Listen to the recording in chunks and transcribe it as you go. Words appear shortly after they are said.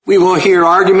We will hear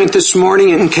argument this morning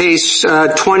in case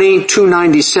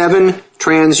 2297,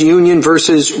 TransUnion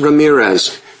versus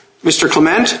Ramirez. Mr.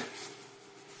 Clement?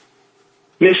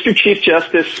 Mr. Chief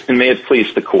Justice, and may it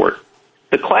please the Court,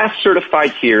 the class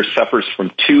certified here suffers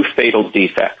from two fatal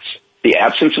defects, the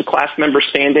absence of class member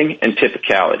standing and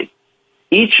typicality.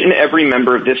 Each and every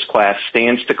member of this class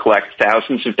stands to collect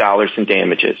thousands of dollars in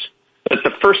damages, but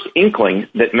the first inkling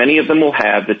that many of them will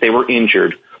have that they were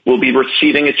injured will be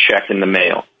receiving a check in the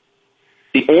mail.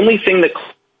 The only thing that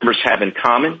members have in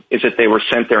common is that they were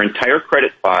sent their entire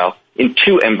credit file in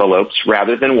 2 envelopes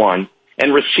rather than 1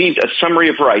 and received a summary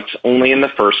of rights only in the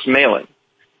first mailing.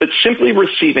 But simply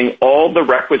receiving all the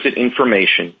requisite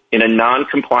information in a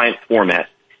non-compliant format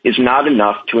is not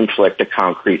enough to inflict a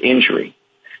concrete injury.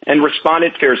 And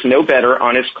respondent fares no better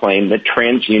on his claim that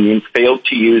TransUnion failed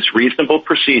to use reasonable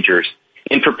procedures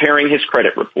in preparing his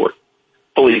credit report.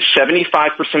 Fully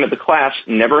 75% of the class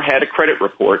never had a credit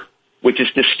report, which is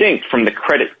distinct from the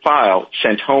credit file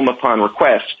sent home upon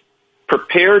request,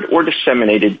 prepared or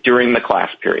disseminated during the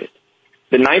class period.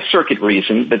 The Ninth Circuit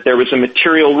reasoned that there was a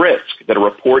material risk that a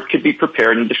report could be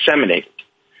prepared and disseminated,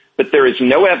 but there is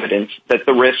no evidence that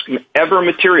the risk ever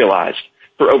materialized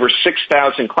for over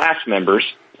 6,000 class members,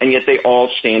 and yet they all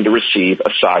stand to receive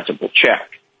a sizable check.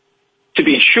 To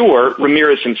be sure,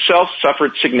 Ramirez himself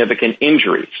suffered significant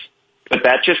injuries, but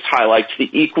that just highlights the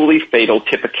equally fatal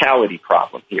typicality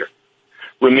problem here.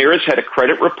 Ramirez had a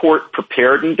credit report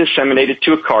prepared and disseminated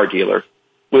to a car dealer,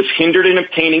 was hindered in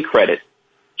obtaining credit,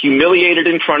 humiliated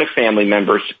in front of family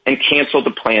members, and canceled a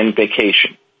planned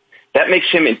vacation. That makes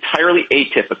him entirely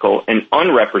atypical and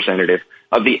unrepresentative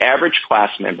of the average class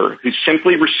member who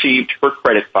simply received her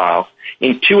credit file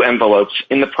in 2 envelopes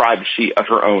in the privacy of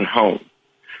her own home.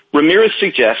 Ramirez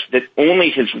suggests that only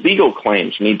his legal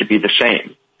claims need to be the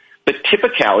same, but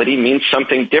typicality means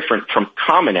something different from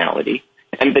commonality,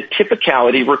 and the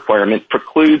typicality requirement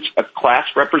precludes a class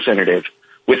representative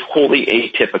with wholly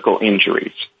atypical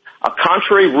injuries. A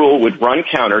contrary rule would run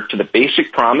counter to the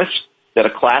basic promise that a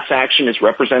class action is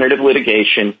representative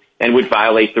litigation and would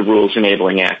violate the Rules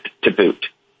Enabling Act to boot.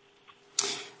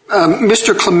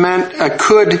 Mr. Clement,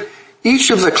 could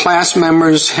each of the class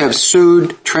members have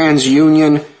sued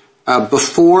TransUnion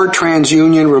before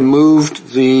TransUnion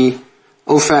removed the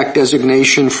OFAC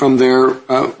designation from their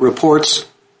reports?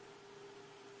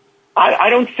 I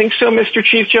don't think so, Mr.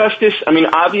 Chief Justice. I mean,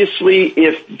 obviously,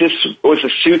 if this was a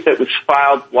suit that was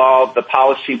filed while the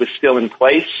policy was still in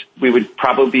place, we would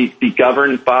probably be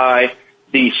governed by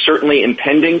the certainly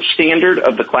impending standard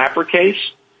of the Clapper case.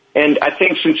 And I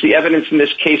think since the evidence in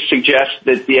this case suggests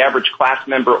that the average class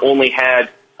member only had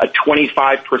a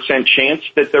 25% chance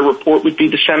that their report would be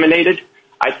disseminated,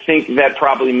 I think that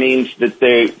probably means that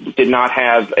they did not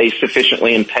have a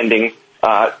sufficiently impending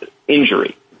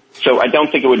injury. So I don't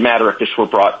think it would matter if this were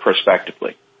brought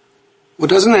prospectively. Well,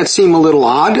 doesn't that seem a little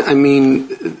odd? I mean,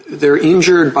 they're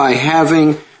injured by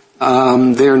having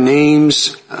their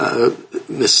names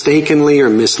mistakenly or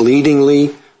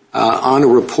misleadingly on a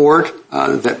report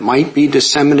that might be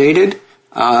disseminated.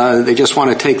 They just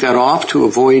want to take that off to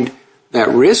avoid that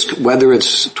risk, whether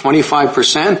it's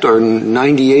 25% or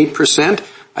 98%.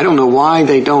 I don't know why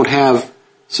they don't have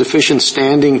sufficient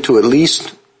standing to at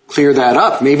least clear that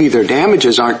up. Maybe their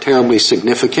damages aren't terribly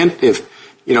significant if,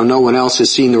 no one else has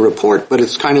seen the report, but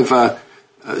it's kind of a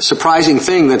surprising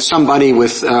thing that somebody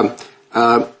with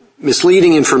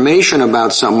misleading information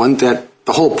about someone, that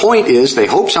the whole point is they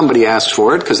hope somebody asks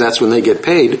for it because that's when they get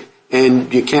paid,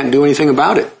 and you can't do anything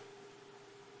about it.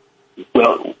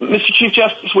 Well, Mr. Chief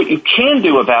Justice, what you can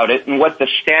do about it and what the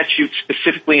statute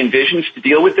specifically envisions to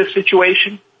deal with this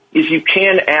situation is you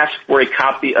can ask for a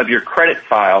copy of your credit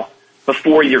file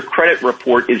before your credit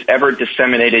report is ever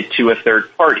disseminated to a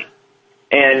third party.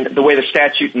 And the way the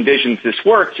statute envisions this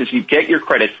works is you get your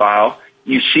credit file,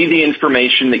 you see the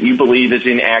information that you believe is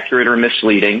inaccurate or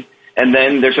misleading, and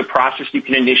then there's a process you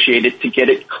can initiate it to get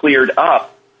it cleared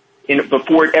up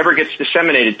before it ever gets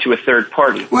disseminated to a third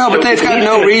party. Well, but they've got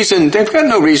no reason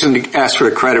to ask for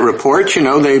a credit report.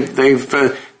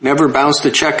 They've never bounced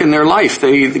a check in their life.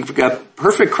 They've got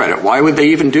perfect credit. Why would they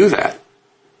even do that?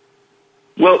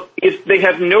 Well, if they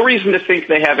have no reason to think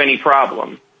they have any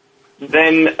problem,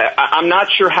 then I'm not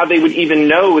sure how they would even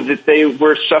know that they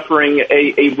were suffering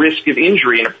a risk of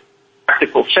injury in a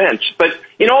practical sense. But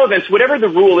in all events, whatever the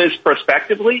rule is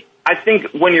prospectively, I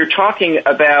think when you're talking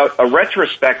about a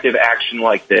retrospective action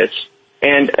like this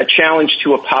and a challenge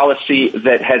to a policy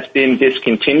that has been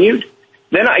discontinued,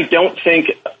 then I don't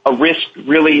think a risk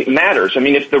really matters. I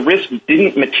mean, if the risk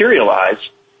didn't materialize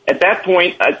at that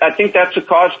point, I think that's a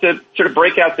cause to sort of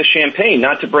break out the champagne,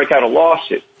 not to break out a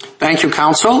lawsuit. Thank you,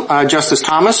 counsel. Justice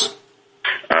Thomas?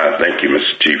 Thank you,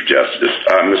 Mr. Chief Justice.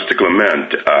 Mr.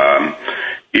 Clement,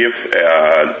 if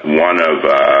one of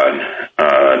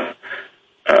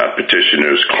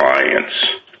petitioner's clients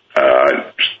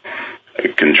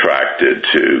contracted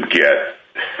to get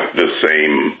the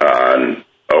same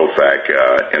OFAC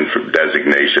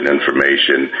designation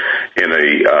information in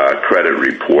a credit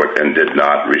report and did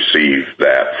not receive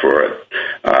that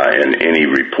in any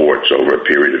reports over a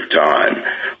period of time,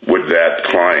 would that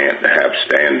client have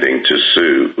standing to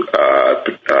sue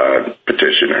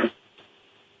petitioner?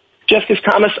 Justice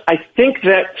Thomas, I think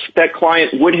that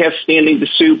client would have standing to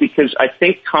sue because I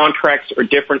think contracts are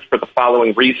different for the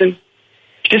following reason.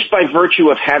 Just by virtue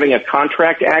of having a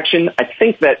contract action, I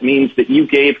think that means that you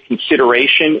gave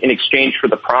consideration in exchange for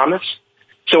the promise.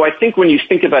 So I think when you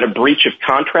think about a breach of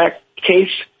contract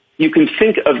case, you can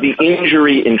think of the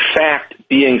injury in fact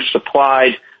being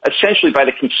supplied essentially by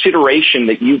the consideration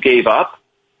that you gave up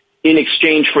in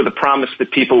exchange for the promise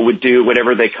that people would do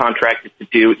whatever they contracted to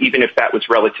do, even if that was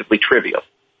relatively trivial.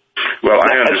 Well,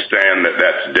 I understand that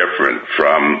that's different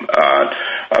from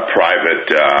a private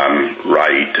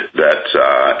right that's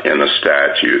in a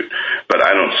statute, but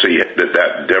I don't see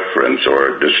that difference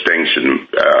or distinction,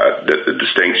 that the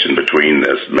distinction between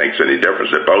this makes any difference.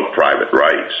 They're both private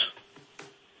rights.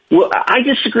 Well, I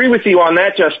disagree with you on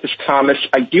that, Justice Thomas.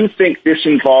 I do think this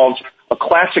involves a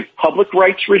classic public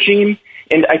rights regime,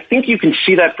 and I think you can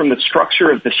see that from the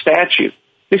structure of the statute.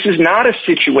 This is not a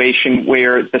situation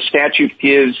where the statute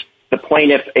gives the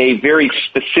plaintiff a very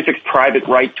specific private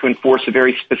right to enforce a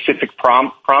very specific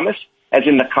promise, as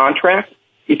in the contract.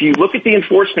 If you look at the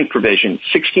enforcement provisions,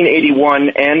 1681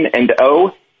 N and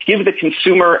O, give the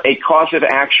consumer a cause of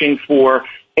action for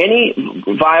any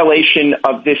violation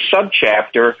of this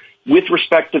subchapter with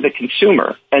respect to the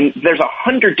consumer. And there's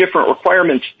 100 different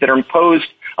requirements that are imposed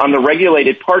on the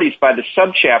regulated parties by the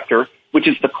subchapter, which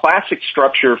is the classic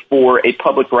structure for a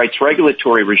public rights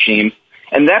regulatory regime.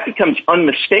 And that becomes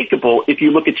unmistakable if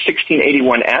you look at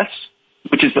 1681S,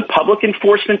 which is the public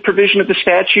enforcement provision of the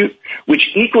statute, which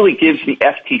equally gives the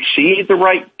FTC the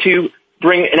right to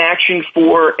bring an action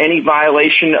for any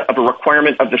violation of a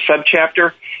requirement of the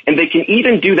subchapter. And they can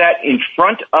even do that in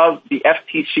front of the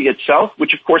FTC itself,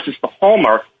 which of course is the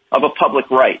hallmark of a public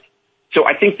right. So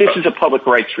I think this is a public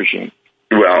rights regime.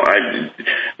 Well,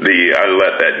 I'll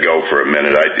let that go for a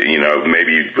minute.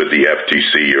 Maybe with the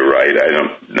FTC, you're right. I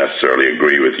don't necessarily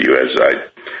agree with you, as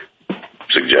I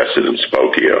suggested in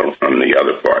Spokio on the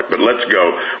other part. But let's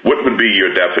go. What would be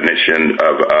your definition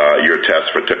of your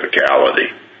test for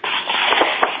typicality?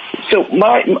 So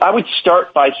I would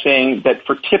start by saying that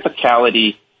for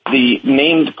typicality, the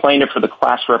named plaintiff or the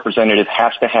class representative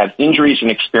has to have injuries and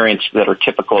experience that are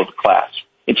typical of the class.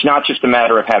 It's not just a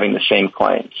matter of having the same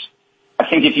claims. I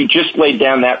think if you just laid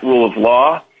down that rule of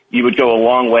law, you would go a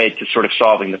long way to sort of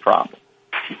solving the problem.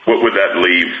 What would that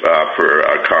leave for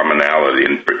commonality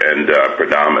and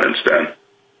predominance then?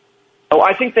 Oh,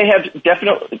 I think they have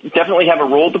definitely have a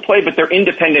role to play, but they're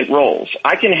independent roles.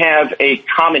 I can have a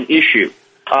common issue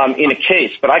in a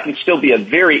case, but I can still be a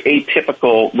very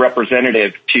atypical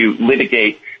representative to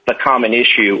litigate the common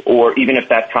issue, or even if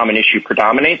that common issue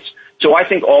predominates. So I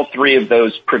think all three of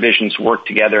those provisions work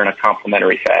together in a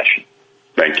complementary fashion.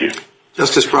 Thank you.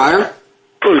 Justice Breyer?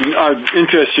 I'm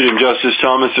interested in Justice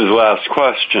Thomas's last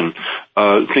question,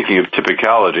 thinking of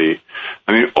typicality.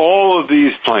 I mean, all of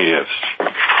these plaintiffs,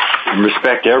 in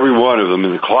respect to every one of them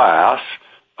in the class,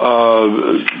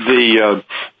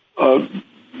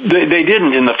 they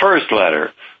didn't, in the first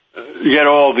letter, get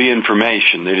all the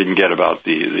information they didn't get about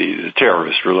the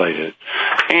terrorist related.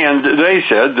 And they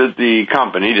said that the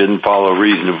company didn't follow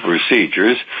reasonable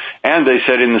procedures, and they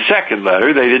said in the second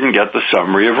letter they didn't get the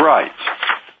summary of rights.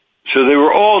 So they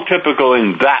were all typical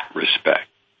in that respect.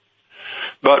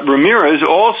 But Ramirez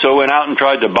also went out and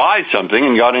tried to buy something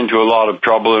and got into a lot of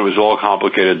trouble, and it was all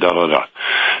complicated, da-da-da.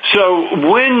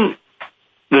 So when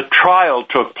the trial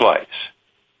took place,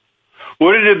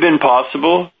 would it have been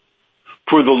possible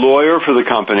for the lawyer for the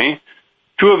company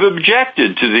to have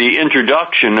objected to the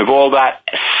introduction of all that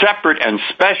separate and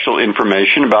special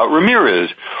information about Ramirez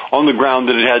on the ground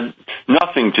that it had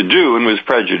nothing to do and was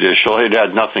prejudicial? It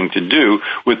had nothing to do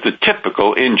with the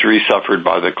typical injury suffered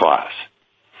by the class.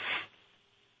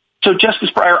 So, Justice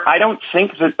Breyer, I don't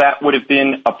think that would have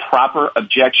been a proper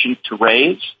objection to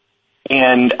raise.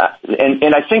 And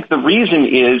I think the reason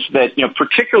is that,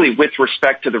 particularly with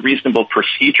respect to the reasonable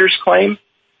procedures claim,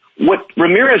 what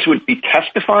Ramirez would be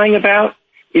testifying about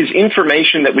is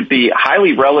information that would be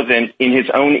highly relevant in his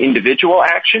own individual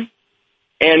action.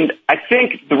 And I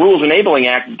think the Rules Enabling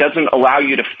Act doesn't allow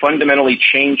you to fundamentally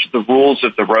change the rules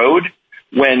of the road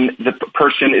when the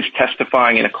person is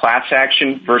testifying in a class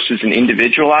action versus an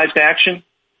individualized action.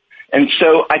 And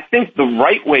so I think the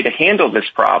right way to handle this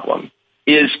problem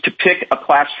is to pick a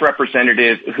class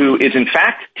representative who is in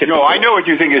fact typical. No, I know what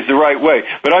you think is the right way,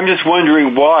 but I'm just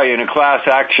wondering why in a class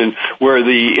action where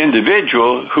the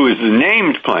individual who is the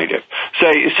named plaintiff,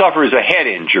 say, suffers a head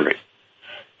injury,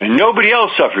 and nobody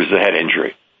else suffers a head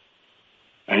injury.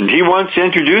 And he wants to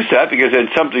introduce that because it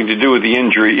had something to do with the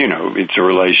injury, it's a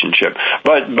relationship.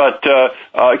 But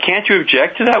can't you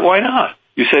object to that? Why not?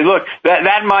 You say, look,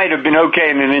 that might have been okay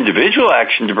in an individual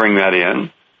action to bring that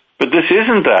in, but this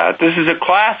isn't that. This is a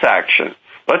class action.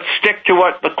 Let's stick to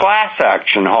what the class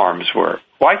action harms were.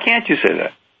 Why can't you say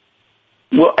that?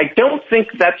 Well, I don't think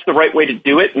that's the right way to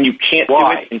do it, and you can't do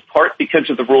it in part because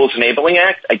of the Rules Enabling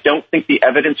Act. I don't think the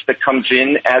evidence that comes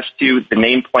in as to the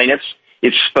named plaintiffs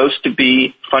is supposed to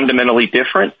be fundamentally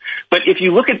different. But if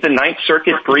you look at the Ninth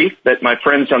Circuit brief that my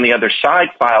friends on the other side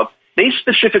filed, they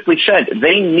specifically said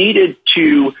they needed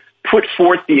to put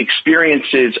forth the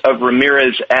experiences of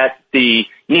Ramirez at the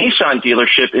Nissan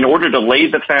dealership in order to lay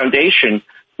the foundation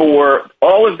for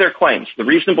all of their claims, the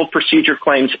reasonable procedure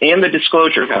claims and the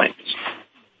disclosure claims.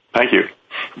 Thank you.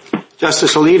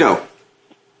 Justice Alito.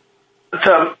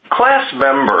 The class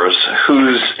members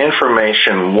whose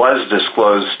information was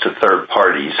disclosed to third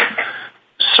parties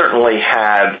certainly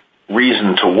had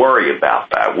reason to worry about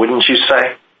that, wouldn't you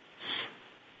say?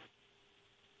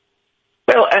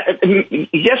 Well,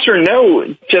 yes or no,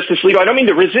 Justice Alito. I don't mean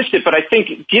to resist it, but I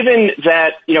think given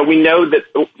that, we know that,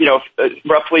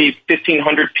 roughly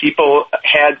 1,500 people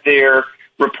had their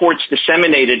reports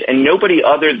disseminated and nobody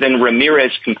other than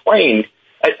Ramirez complained,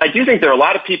 I do think there are a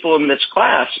lot of people in this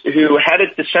class who had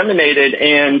it disseminated,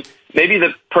 and maybe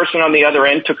the person on the other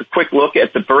end took a quick look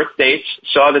at the birth dates,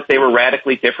 saw that they were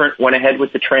radically different, went ahead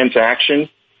with the transaction.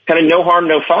 Kind of no harm,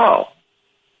 no foul.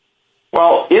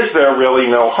 Well, is there really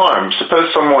no harm?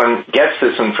 Suppose someone gets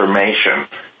this information,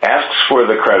 asks for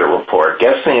the credit report,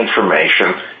 gets the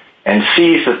information, and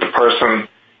sees that the person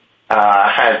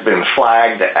has been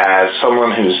flagged as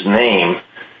someone whose name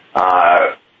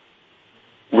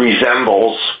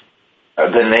resembles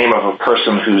the name of a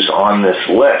person who's on this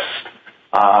list.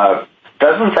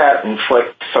 Doesn't that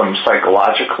inflict some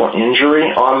psychological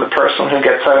injury on the person who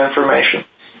gets that information?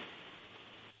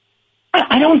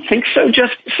 I don't think so,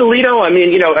 Justice Alito. I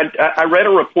mean, I read a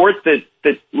report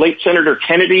that late Senator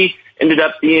Kennedy ended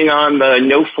up being on the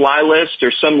no-fly list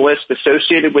or some list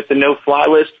associated with the no-fly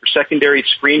list for secondary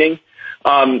screening.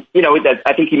 That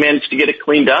I think he managed to get it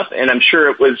cleaned up, and I'm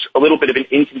sure it was a little bit of an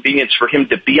inconvenience for him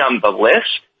to be on the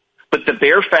list. But the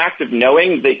bare fact of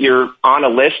knowing that you're on a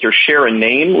list or share a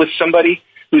name with somebody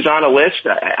who's on a list,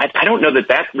 I don't know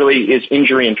that really is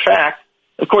injury in fact.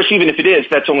 Of course, even if it is,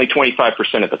 that's only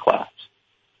 25% of the class.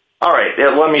 All right,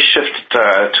 let me shift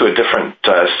to a different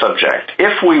subject.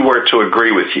 If we were to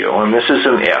agree with you, and this is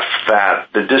an if, that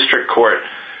the district court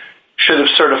should have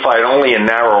certified only a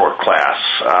narrower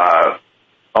class,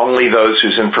 only those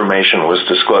whose information was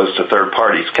disclosed to third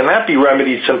parties, can that be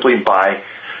remedied simply by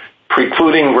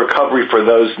precluding recovery for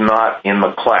those not in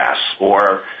the class?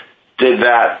 Or did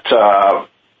that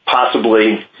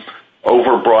possibly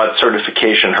overbroad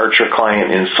certification hurt your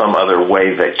client in some other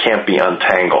way that can't be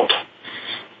untangled?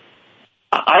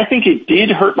 I think it did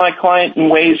hurt my client in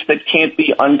ways that can't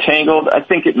be untangled. I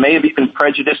think it may have even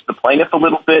prejudiced the plaintiff a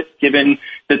little bit, given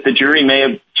that the jury may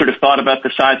have sort of thought about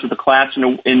the size of the class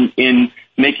in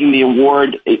making the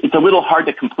award. It's a little hard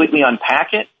to completely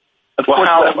unpack it. Of course,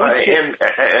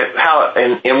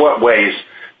 in what ways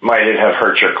might it have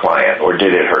hurt your client, or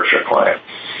did it hurt your client?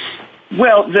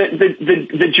 Well,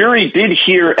 the jury did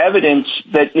hear evidence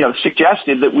that,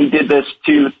 suggested that we did this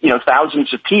to,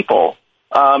 thousands of people,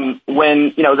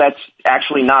 when, that's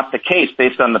actually not the case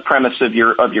based on the premise of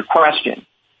your question.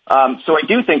 So I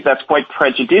do think that's quite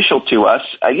prejudicial to us.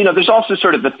 There's also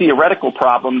sort of the theoretical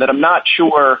problem that I'm not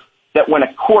sure that when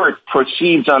a court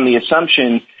proceeds on the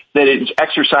assumption that it's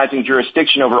exercising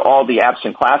jurisdiction over all the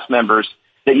absent class members,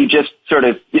 that you just sort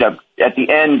of, at the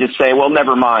end just say, well,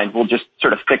 never mind, we'll just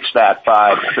sort of fix that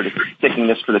by sort of sticking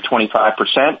this for the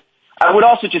 25%. I would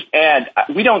also just add,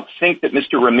 we don't think that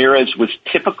Mr. Ramirez was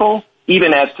typical,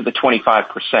 even as to the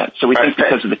 25%. So we think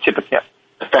because of the typical.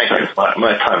 Thank you.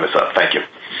 My time is up. Thank you.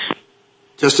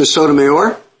 Justice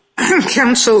Sotomayor?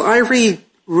 Counsel, I read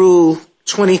Rule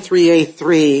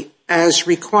 23A3 as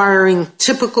requiring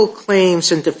typical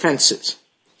claims and defenses.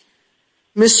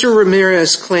 Mr.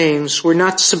 Ramirez's claims were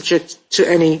not subject to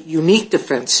any unique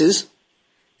defenses,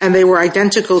 and they were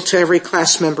identical to every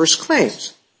class member's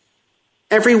claims.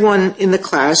 everyone in the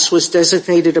class was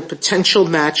designated a potential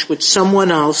match with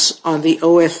someone else on the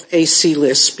OFAC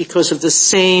list because of the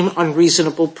same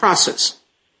unreasonable process.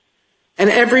 And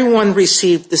everyone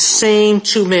received the same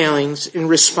 2 mailings in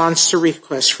response to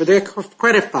requests for their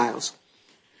credit files.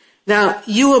 Now,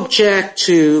 you object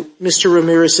to Mr.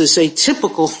 Ramirez's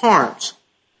atypical harms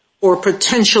or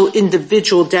potential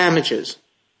individual damages.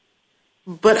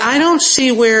 But I don't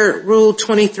see where Rule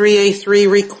 23A3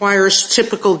 requires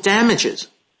typical damages,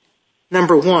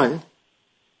 number one.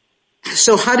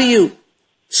 So how do you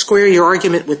square your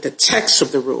argument with the text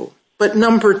of the rule? But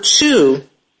number two,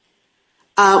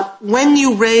 when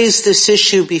you raised this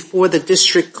issue before the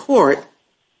district court,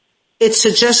 it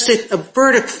suggested a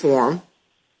verdict form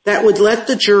that would let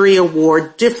the jury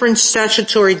award different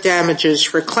statutory damages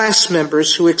for class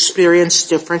members who experienced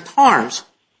different harms.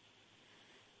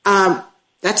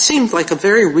 That seemed like a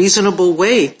very reasonable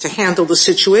way to handle the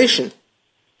situation.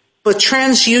 But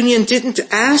TransUnion didn't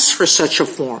ask for such a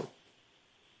form.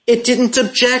 It didn't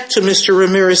object to Mr.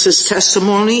 Ramirez's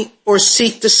testimony or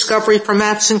seek discovery from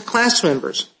absent class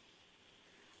members.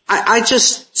 I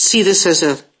just see this as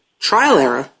a trial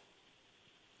error,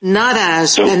 not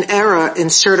as an error in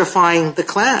certifying the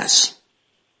class.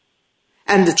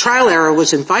 And the trial error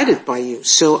was invited by you,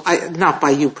 so not by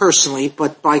you personally,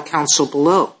 but by counsel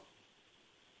below.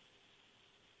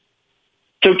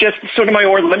 So Justice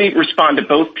Sotomayor, let me respond to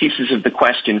both pieces of the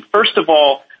question. First of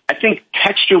all, I think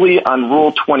textually on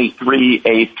Rule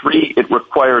 23A3, it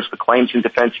requires the claims and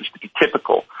defenses to be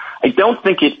typical. I don't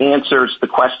think it answers the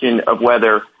question of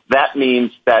whether that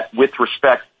means that with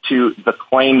respect to the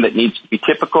claim that needs to be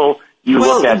typical, you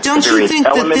look at the various elements. Well, don't you think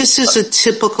that this is a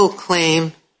typical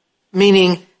claim,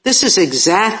 meaning this is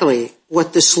exactly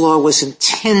what this law was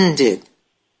intended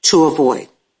to avoid?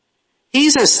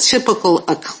 He's as typical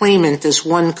a claimant as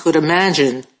one could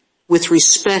imagine with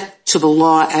respect to the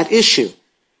law at issue.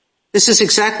 This is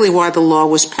exactly why the law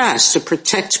was passed, to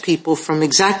protect people from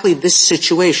exactly this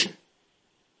situation,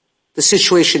 the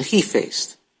situation he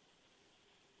faced.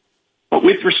 But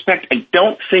with respect, I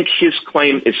don't think his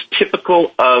claim is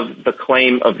typical of the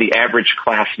claim of the average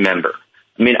class member.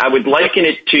 I mean, I would liken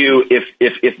it to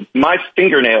if my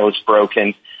fingernail is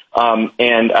broken,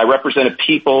 and I represent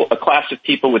a class of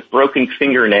people with broken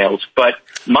fingernails, but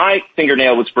my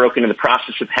fingernail was broken in the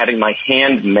process of having my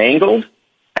hand mangled.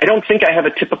 I don't think I have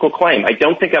a typical claim. I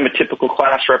don't think I'm a typical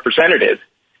class representative.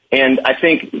 And I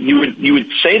think you would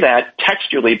say that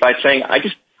textually by saying,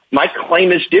 my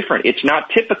claim is different. It's not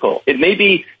typical. It may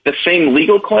be the same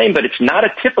legal claim, but it's not a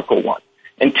typical one.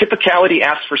 And typicality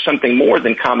asks for something more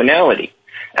than commonality.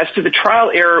 As to the trial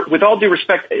error, with all due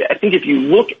respect, I think if you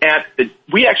look at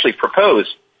we actually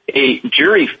proposed a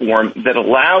jury form that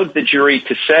allowed the jury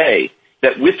to say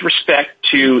that with respect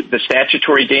to the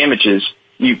statutory damages,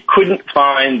 you couldn't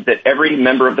find that every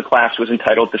member of the class was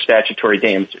entitled to statutory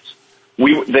damages.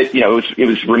 It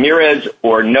was Ramirez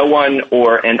or no one,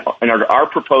 and under our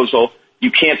proposal,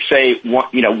 you can't say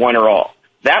one or all.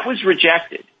 That was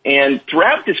rejected. And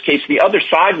throughout this case, the other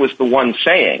side was the one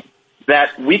saying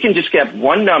that we can just get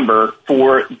one number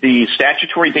for the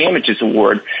statutory damages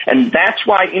award, and that's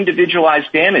why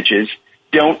individualized damages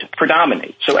don't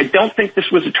predominate. So I don't think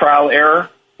this was a trial error,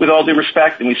 with all due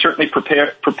respect, and we certainly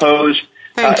proposed.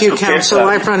 Thank you, counsel.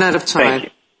 I've run out of time. Thank you.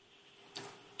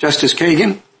 Justice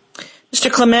Kagan? Mr.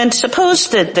 Clement, suppose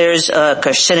that there's a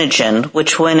carcinogen,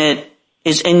 which when it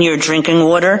is in your drinking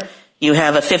water, you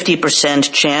have a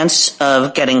 50% chance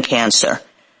of getting cancer.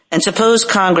 And suppose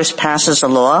Congress passes a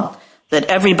law that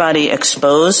everybody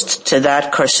exposed to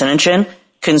that carcinogen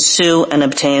can sue and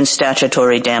obtain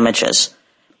statutory damages.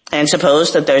 And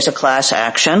suppose that there's a class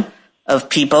action of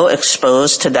people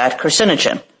exposed to that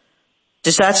carcinogen.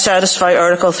 Does that satisfy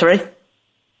Article 3?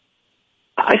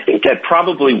 I think that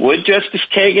probably would, Justice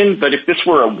Kagan, but if this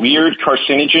were a weird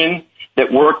carcinogen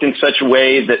that worked in such a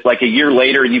way that like a year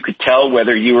later you could tell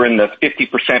whether you were in the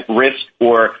 50% risk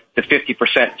or the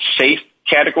 50% safe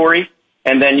category,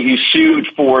 and then you sued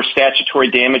for statutory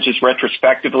damages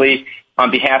retrospectively on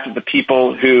behalf of the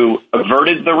people who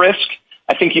averted the risk,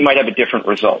 I think you might have a different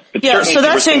result. But yeah, so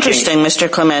that's interesting, Mr.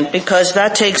 Clement, because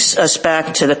that takes us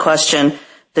back to the question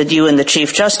that you and the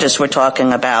Chief Justice were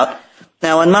talking about.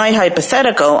 Now, in my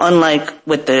hypothetical, unlike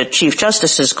with the Chief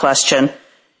Justice's question,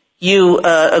 you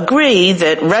agree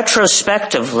that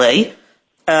retrospectively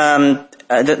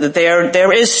that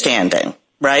there is standing,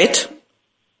 right?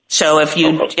 So if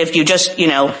you just,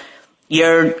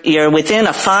 you're within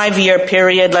a 5-year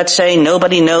period, let's say,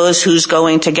 nobody knows who's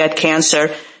going to get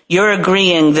cancer, you're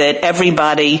agreeing that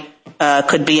everybody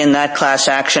could be in that class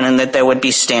action and that there would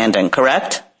be standing,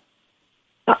 correct?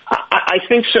 I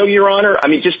think so, Your Honor. I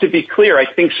mean, just to be clear, I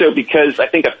think so because I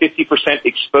think a 50%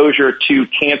 exposure to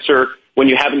cancer when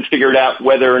you haven't figured out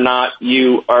whether or not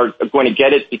you are going to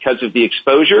get it because of the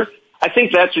exposure, I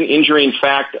think that's an injury in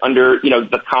fact under,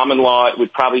 the common law. It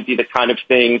would probably be the kind of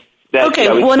thing that... Okay,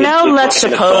 let's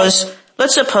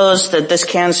suppose that this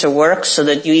cancer works so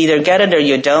that you either get it or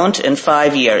you don't in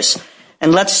 5 years.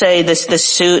 And let's say this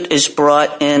suit is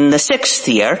brought in the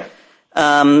 6th year,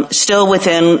 still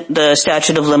within the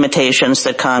statute of limitations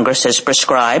that Congress has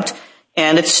prescribed,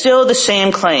 and it's still the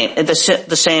same claim, the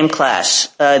same class.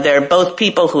 There are both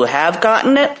people who have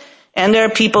gotten it, and there are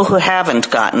people who haven't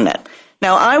gotten it.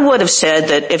 Now, I would have said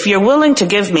that if you're willing to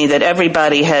give me that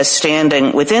everybody has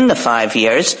standing within the 5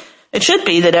 years, it should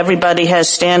be that everybody has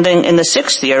standing in the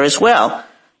 6th year as well,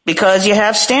 because you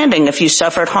have standing if you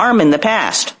suffered harm in the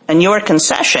past, and your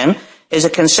concession is a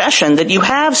concession that you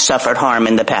have suffered harm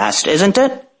in the past, isn't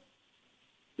it?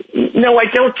 No, I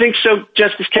don't think so,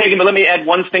 Justice Kagan, but let me add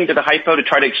one thing to the hypo to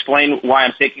try to explain why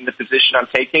I'm taking the position I'm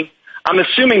taking. I'm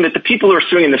assuming that the people who are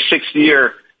suing in the 6th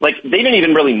year, they didn't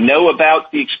even really know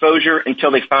about the exposure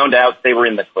until they found out they were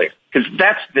in the clear, because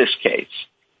that's this case.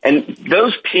 And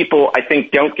those people, I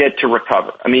think, don't get to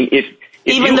recover. I mean, if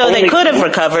even though they could have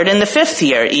recovered in the 5th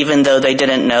year, even though they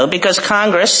didn't know, because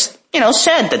Congress,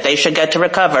 said that they should get to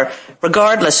recover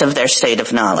regardless of their state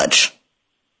of knowledge.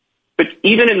 But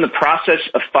even in the process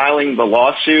of filing the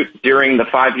lawsuit during the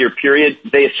 5-year period,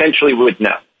 they essentially would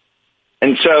know.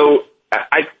 And so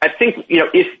I think,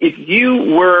 if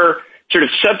you were sort of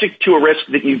subject to a risk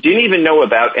that you didn't even know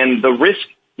about and the risk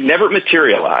never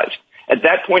materialized, at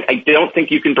that point, I don't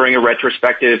think you can bring a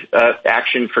retrospective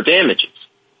action for damages.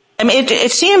 I mean,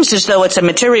 it seems as though it's a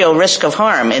material risk of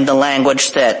harm in the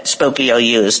language that Spokio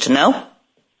used, no?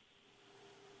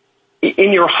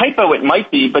 In your hypo, it might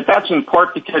be, but that's in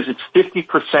part because it's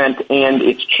 50% and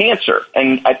it's cancer.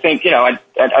 And I think, I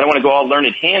don't want to go all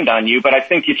learned hand on you, but I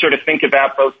think you sort of think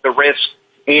about both the risk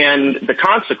and the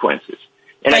consequences.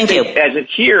 And Thank you. As it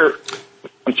here,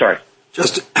 I'm sorry.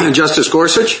 Justice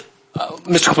Gorsuch?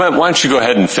 Mr. Clement, why don't you go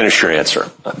ahead and finish your answer?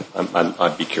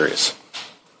 I'd be curious.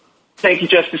 Thank you,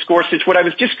 Justice Gorsuch. What I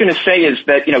was just going to say is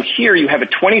that, here you have a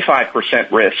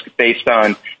 25% risk based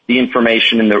on the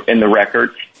information in the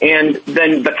record. And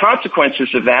then the consequences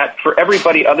of that for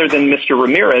everybody other than Mr.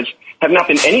 Ramirez have not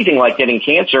been anything like getting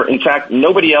cancer. In fact,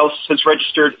 nobody else has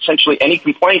registered essentially any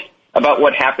complaint about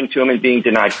what happened to him and being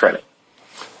denied credit.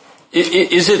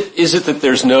 Is it that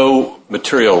there's no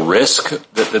material risk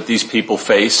that these people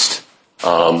faced,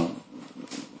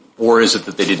 or is it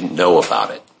that they didn't know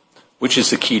about it? Which is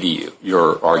the key to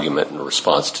your argument in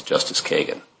response to Justice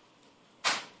Kagan?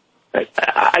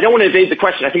 I don't want to evade the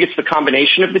question. I think it's the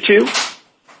combination of the two.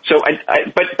 So,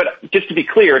 but just to be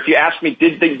clear, if you ask me,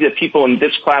 did the people in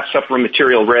this class suffer a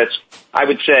material risk, I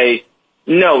would say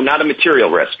no, not a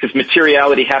material risk, because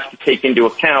materiality has to take into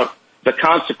account the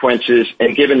consequences.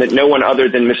 And given that no one other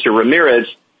than Mr. Ramirez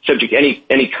subject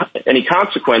any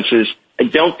consequences, I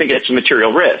don't think it's a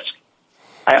material risk.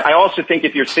 I also think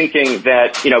if you're thinking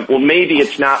that, maybe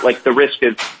it's not like the risk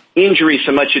of injury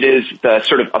so much it is the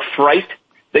sort of a fright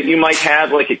that you might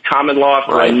have, like a common law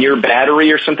for a near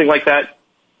battery or something like that,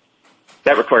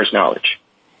 that requires knowledge.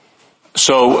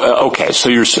 So, okay, so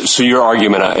your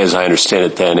argument, as I understand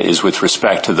it then, is with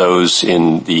respect to those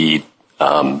in the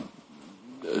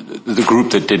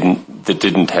group that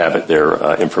didn't have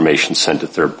their information sent to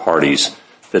third parties,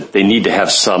 that they need to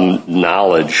have some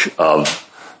knowledge of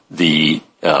the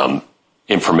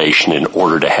information in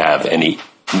order to have any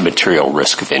material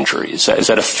risk of injury. Is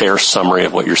that a fair summary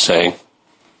of what you're saying?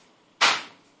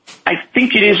 I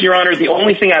think it is, Your Honor. The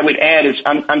only thing I would add is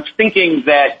I'm thinking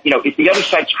that, if the other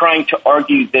side's trying to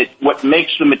argue that what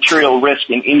makes the material risk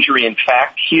an injury in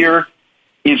fact here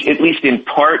is, at least in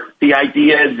part, the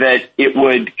idea that it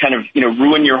would kind of,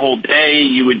 ruin your whole day,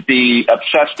 you would be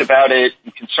obsessed about it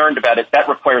and concerned about it, that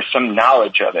requires some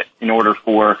knowledge of it in order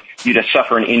for you to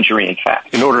suffer an injury in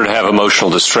fact. In order to have emotional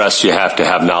distress, you have to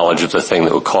have knowledge of the thing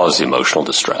that would cause the emotional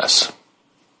distress.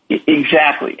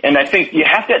 Exactly. And I think you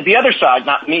have to, the other side,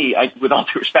 not me, with all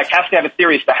due respect, has to have a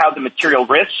theory as to how the material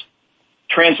risk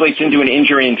translates into an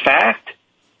injury in fact,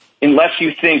 unless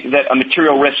you think that a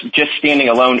material risk just standing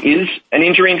alone is an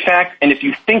injury in fact. And if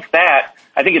you think that,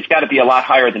 I think it's got to be a lot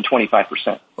higher than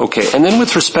 25%. Okay. And then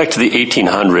with respect to the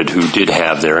 1,800 who did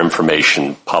have their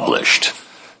information published,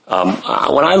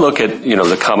 when I look at,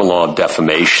 the common law of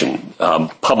defamation,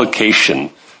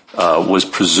 publication was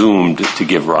presumed to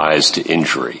give rise to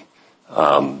injury.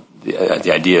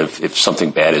 The idea of if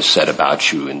something bad is said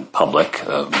about you in public,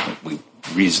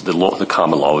 the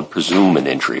common law would presume an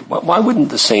injury. Why wouldn't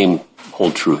the same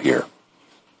hold true here?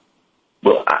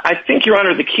 Well, I think, Your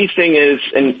Honor, the key thing is,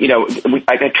 and,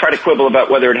 I try to quibble about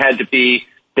whether it had to be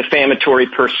defamatory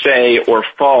per se or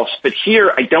false, but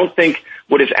here I don't think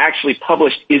what is actually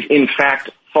published is in fact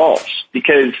false,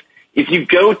 because if you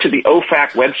go to the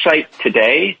OFAC website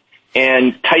today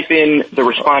and type in the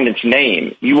respondent's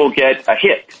name, you will get a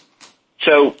hit.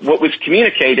 So what was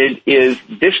communicated is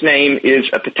this name is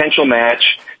a potential match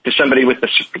to somebody with the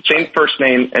same first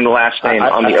name and the last name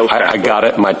on the OFAC. I got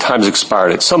it. My time's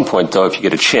expired. At some point, though, if you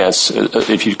get a chance,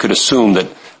 if you could assume that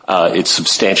it's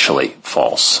substantially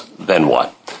false, then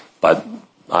what? But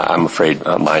I'm afraid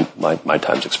my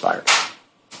time's expired.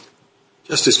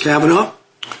 Justice Kavanaugh?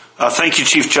 Thank you,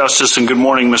 Chief Justice, and good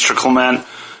morning, Mr. Clement.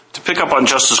 To pick up on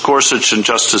Justice Gorsuch and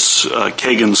Justice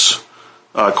Kagan's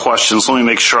questions, let me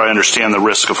make sure I understand the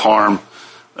risk of harm.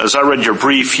 As I read your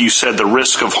brief, you said the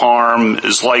risk of harm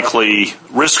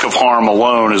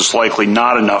alone is likely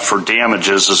not enough for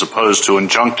damages as opposed to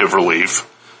injunctive relief.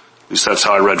 At least that's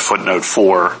how I read footnote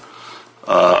 4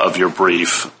 of your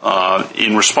brief.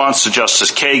 In response to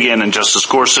Justice Kagan and Justice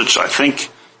Gorsuch, I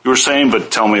think you were saying, but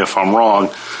tell me if I'm wrong,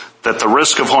 that the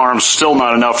risk of harm is still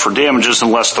not enough for damages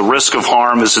unless the risk of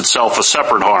harm is itself a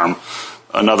separate harm.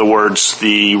 In other words,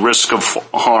 the risk of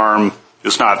harm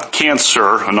is not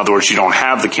cancer. In other words, you don't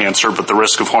have the cancer, but the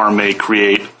risk of harm may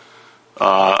create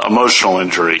emotional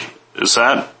injury. Is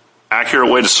that an accurate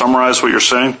way to summarize what you're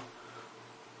saying?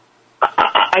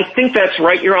 I think that's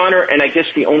right, Your Honor, and I guess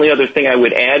the only other thing I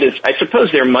would add is I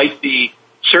suppose there might be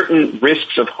certain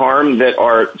risks of harm that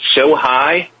are so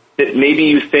high that maybe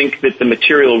you think that the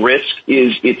material risk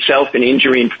is itself an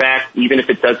injury in fact, even if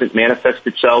it doesn't manifest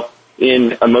itself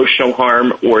in emotional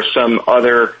harm or some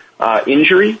other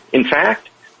injury, in fact.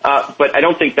 But I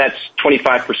don't think that's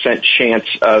 25% chance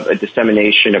of a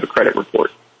dissemination of a credit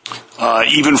report.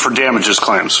 Even for damages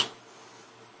claims?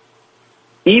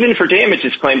 Even for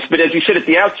damages claims, but as you said at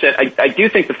the outset, I do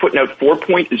think the footnote 4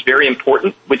 point is very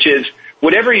important, which is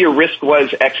whatever your risk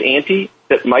was ex ante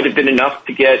that might have been enough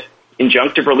to get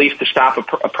injunctive relief to stop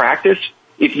a practice,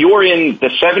 if you're in the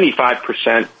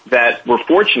 75% that were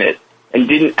fortunate and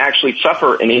didn't actually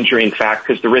suffer an injury in fact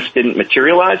because the risk didn't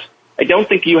materialize, I don't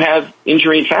think you have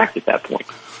injury in fact at that point.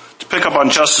 To pick up on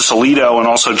Justice Alito and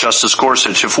also Justice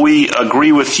Gorsuch, if we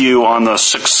agree with you on the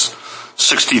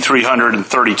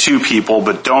 6,332 people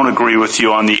but don't agree with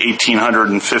you on the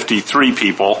 1,853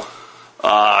 people,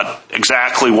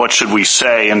 exactly what should we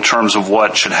say in terms of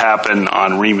what should happen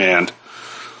on remand?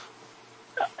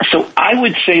 So I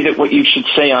would say that what you should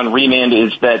say on remand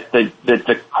is that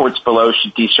the courts below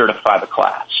should decertify the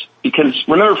class. Because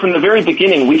remember, from the very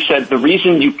beginning, we said the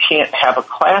reason you can't have a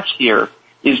class here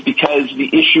is because the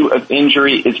issue of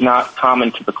injury is not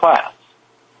common to the class.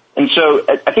 And so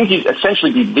I think you'd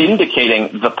essentially be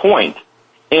vindicating the point.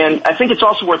 And I think it's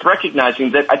also worth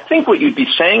recognizing that I think what you'd be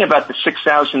saying about the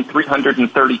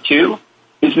 6,332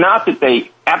 is not that they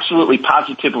absolutely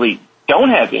positively don't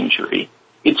have injury.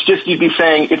 It's just you'd be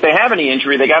saying if they have any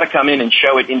injury, they got to come in and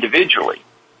show it individually.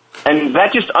 And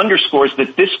that just underscores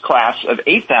that this class of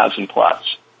 8,000 plus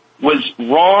was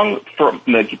wrong from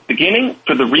the beginning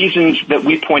for the reasons that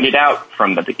we pointed out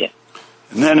from the beginning.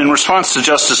 And then in response to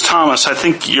Justice Thomas, I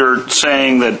think you're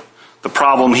saying that the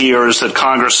problem here is that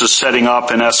Congress is setting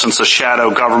up, in essence, a shadow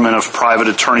government of private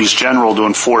attorneys general to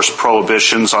enforce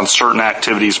prohibitions on certain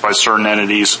activities by certain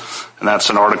entities, and that's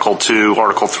an Article 2,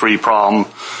 Article 3 problem.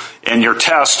 And your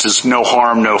test is no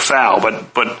harm, no foul.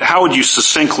 But how would you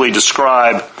succinctly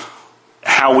describe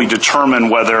how we determine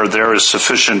whether there is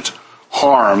sufficient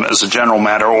harm as a general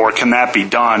matter, or can that be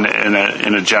done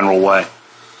in a general way?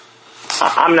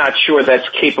 I'm not sure that's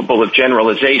capable of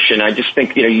generalization. I just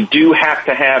think, you do have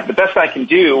to have, the best I can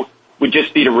do would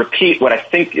just be to repeat what I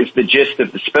think is the gist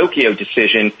of the Spokio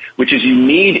decision, which is you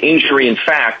need injury in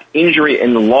fact. Injury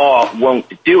in the law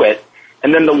won't do it.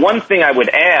 And then the one thing I would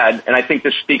add, and I think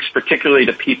this speaks particularly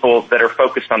to people that are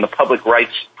focused on the public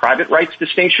rights, private rights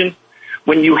distinction,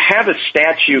 when you have a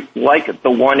statute like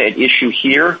the one at issue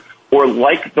here or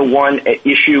like the one at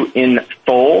issue in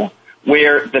Thole,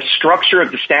 where the structure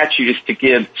of the statute is to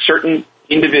give certain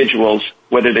individuals,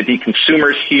 whether they be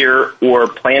consumers here or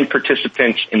plan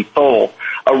participants in Thole,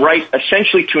 a right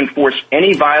essentially to enforce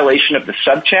any violation of the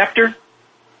subchapter,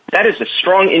 that is a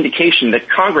strong indication that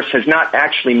Congress has not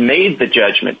actually made the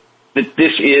judgment that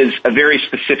this is a very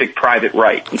specific private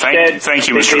right. Instead, thank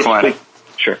you, Mr. Clement.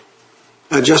 Sure.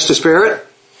 Justice Barrett?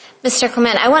 Mr.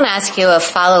 Clement, I want to ask you a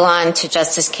follow-on to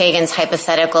Justice Kagan's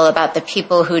hypothetical about the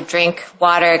people who drink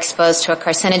water exposed to a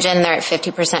carcinogen. They're at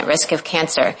 50% risk of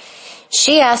cancer.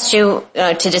 She asked you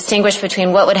to distinguish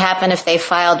between what would happen if they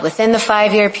filed within the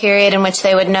 5-year period in which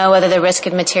they would know whether the risk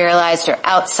had materialized or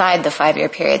outside the 5-year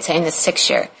period, saying the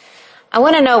 6-year. I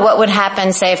want to know what would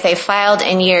happen, say, if they filed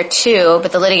in year 2,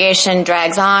 but the litigation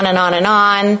drags on and on and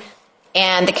on,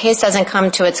 and the case doesn't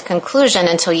come to its conclusion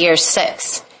until year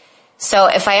 6. So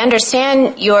if I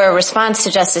understand your response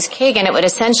to Justice Kagan, it would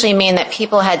essentially mean that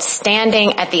people had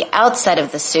standing at the outset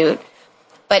of the suit,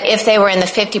 but if they were in the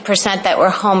 50% that were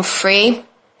home free,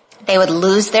 they would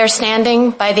lose their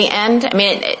standing by the end. I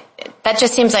mean, that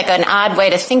just seems like an odd way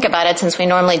to think about it, since we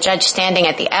normally judge standing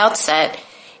at the outset.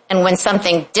 And when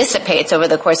something dissipates over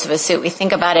the course of a suit, we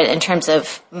think about it in terms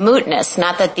of mootness,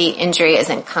 not that the injury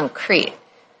isn't concrete.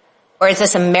 Or is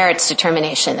this a merits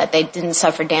determination that they didn't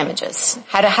suffer damages?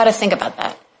 How to think about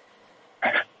that?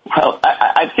 Well,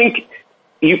 I think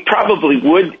you probably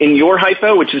would in your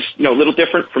hypo, which is a little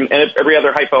different from every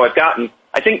other hypo I've gotten.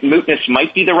 I think mootness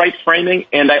might be the right framing,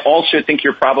 and I also think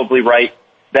you're probably right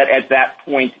that at that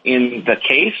point in the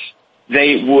case,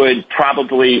 they would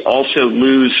probably also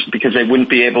lose because they wouldn't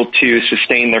be able to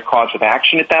sustain their cause of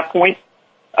action at that point.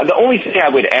 The only thing I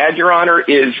would add, Your Honor,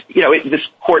 is, this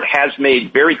court has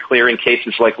made very clear in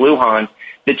cases like Lujan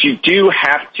that you do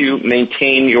have to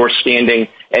maintain your standing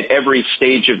at every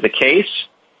stage of the case.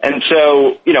 And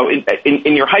so,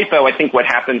 in your hypo, I think what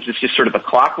happens is just sort of the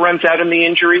clock runs out in the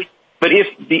injury. But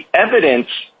if the evidence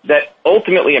that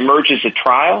ultimately emerges at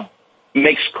trial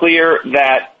makes clear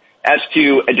that as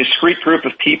to a discrete group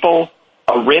of people,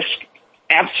 a risk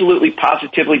absolutely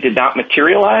positively did not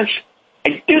materialize,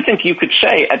 I do think you could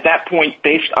say at that point,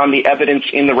 based on the evidence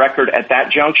in the record at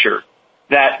that juncture,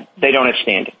 that they don't have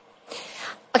standing.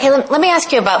 Okay, let me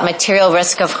ask you about material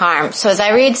risk of harm. So as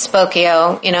I read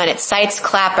Spokio, and it cites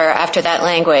Clapper after that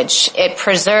language, it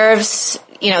preserves,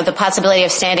 the possibility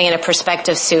of standing in a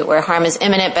prospective suit where harm is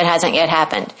imminent but hasn't yet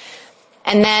happened.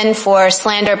 And then for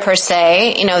slander per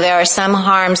se, there are some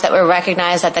harms that were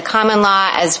recognized at the common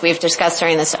law, as we've discussed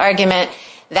during this argument,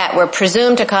 that were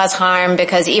presumed to cause harm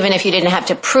because even if you didn't have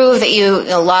to prove that you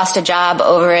lost a job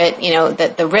over it,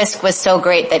 that the risk was so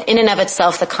great that in and of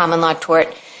itself the common law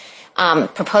tort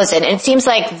proposed it. And it seems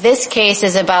like this case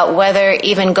is about whether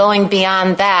even going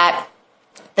beyond that,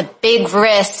 the big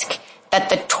risk that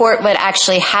the tort would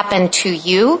actually happen to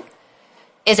you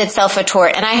is itself a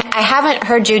tort. And I haven't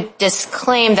heard you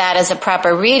disclaim that as a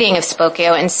proper reading of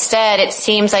Spokio. Instead, it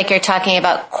seems like you're talking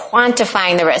about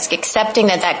quantifying the risk, accepting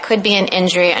that could be an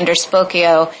injury under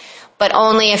Spokio, but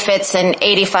only if it's an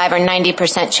 85 or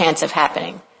 90% chance of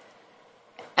happening.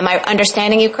 Am I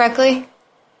understanding you correctly?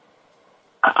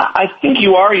 I think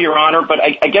you are, Your Honor, but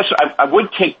I guess I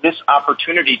would take this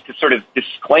opportunity to sort of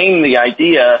disclaim the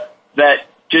idea that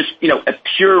just, a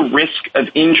pure risk of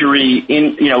injury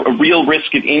a real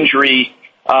risk of injury,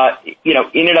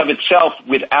 in and of itself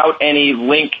without any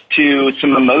link to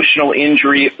some emotional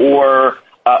injury or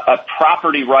a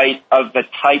property right of the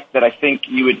type that I think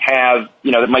you would have,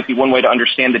 that might be one way to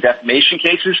understand the defamation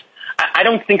cases. I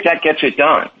don't think that gets it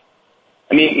done.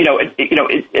 I mean,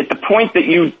 at the point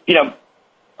that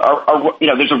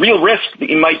there's a real risk that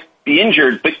you might be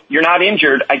injured, but you're not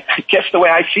injured. I guess the way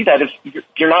I see that is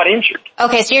you're not injured.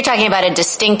 Okay, so you're talking about a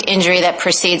distinct injury that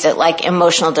precedes it, like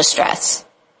emotional distress.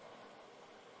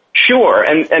 Sure,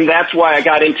 and that's why I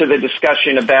got into the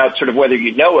discussion about sort of whether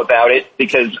you know about it,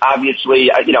 because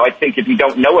obviously, I think if you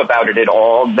don't know about it at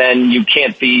all, then you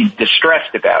can't be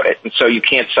distressed about it, and so you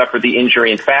can't suffer the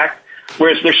injury in fact.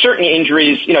 Whereas there's certain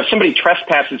injuries, somebody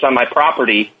trespasses on my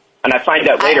property, and I find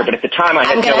out later, but at the time I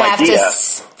had no idea. I'm going to have to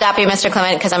stop you, Mr.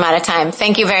 Clement, because I'm out of time.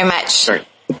 Thank you very much. Sorry.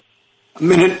 A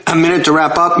minute to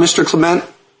wrap up. Mr. Clement.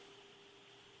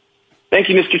 Thank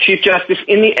you, Mr. Chief Justice.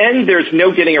 In the end, there's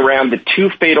no getting around the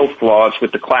two fatal flaws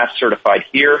with the class certified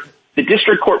here. The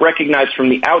district court recognized from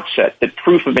the outset that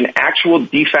proof of an actual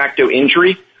de facto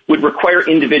injury would require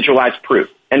individualized proof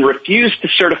and refused to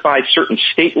certify certain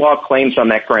state law claims on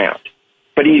that ground.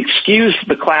 But he excused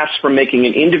the class from making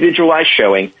an individualized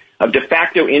showing of de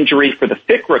facto injury for the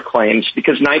FCRA claims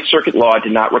because Ninth Circuit law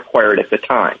did not require it at the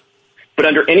time. But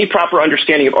under any proper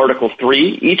understanding of Article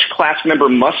 3, each class member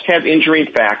must have injury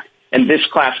in fact, and this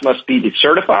class must be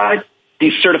decertified.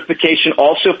 Decertification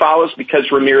also follows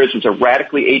because Ramirez is a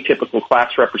radically atypical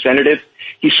class representative.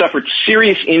 He suffered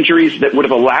serious injuries that would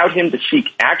have allowed him to seek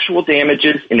actual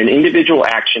damages in an individual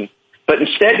action, but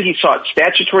instead he sought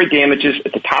statutory damages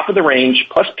at the top of the range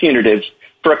plus punitives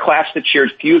for a class that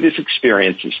shared few of his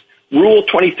experiences. Rule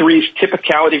 23's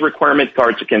typicality requirement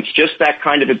guards against just that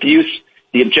kind of abuse.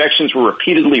 The objections were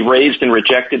repeatedly raised and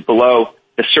rejected below.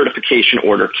 The certification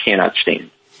order cannot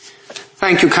stand.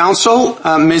 Thank you, counsel.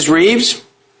 Ms. Reeves.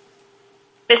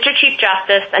 Mr. Chief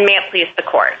Justice, and may it please the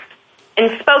Court.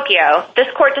 In Spokio, this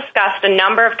Court discussed a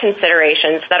number of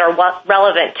considerations that are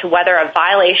relevant to whether a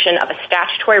violation of a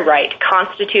statutory right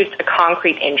constitutes a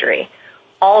concrete injury,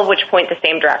 all of which point the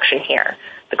same direction here.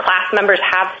 The class members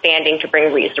have standing to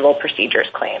bring reasonable procedures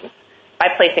claims.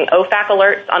 By placing OFAC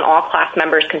alerts on all class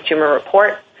members' consumer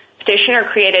reports, petitioner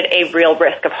created a real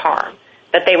risk of harm,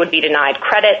 that they would be denied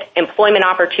credit, employment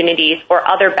opportunities, or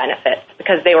other benefits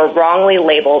because they were wrongly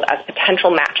labeled as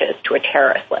potential matches to a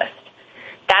terrorist list.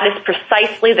 That is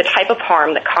precisely the type of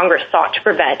harm that Congress sought to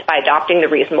prevent by adopting the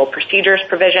reasonable procedures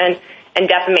provision, and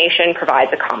defamation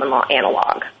provides a common law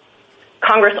analog.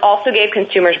 Congress also gave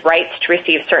consumers rights to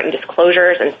receive certain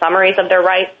disclosures and summaries of their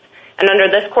rights, and under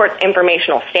this Court's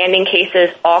informational standing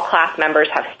cases, all class members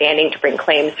have standing to bring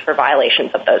claims for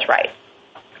violations of those rights.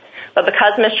 But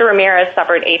because Mr. Ramirez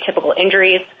suffered atypical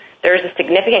injuries, there is a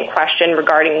significant question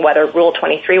regarding whether Rule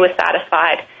 23 was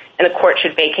satisfied, and the Court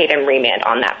should vacate and remand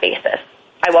on that basis.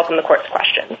 I welcome the Court's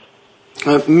questions.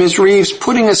 Ms. Reeves,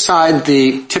 putting aside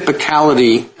the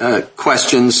typicality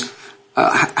questions,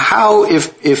 how,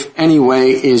 if any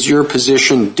way, is your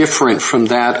position different from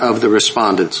that of the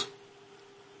respondents?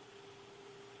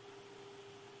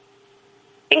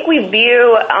 I think we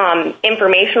view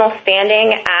informational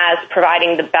standing as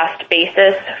providing the best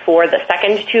basis for the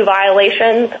second two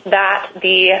violations that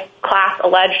the class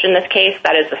alleged in this case,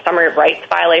 that is the summary of rights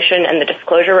violation and the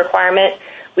disclosure requirement.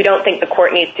 We don't think the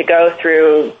Court needs to go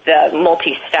through the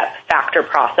multi-step factor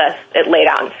process it laid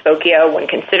out in Spokio when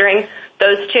considering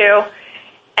those two.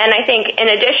 And I think, in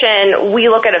addition, we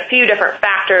look at a few different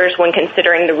factors when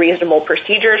considering the reasonable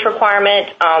procedures requirement.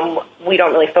 We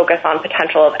don't really focus on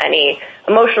potential of any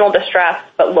emotional distress,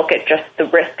 but look at just the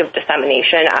risk of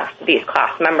dissemination as to these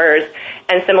class members.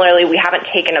 And similarly, we haven't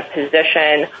taken a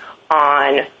position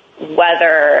on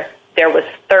whether there was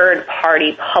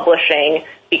third-party publishing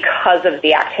because of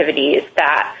the activities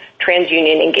that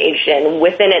TransUnion engaged in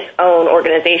within its own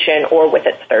organization or with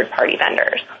its third-party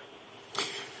vendors.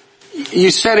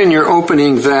 You said in your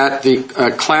opening that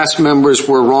the class members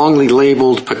were wrongly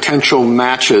labeled potential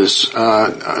matches to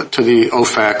the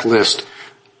OFAC list,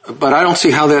 but I don't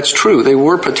see how that's true. They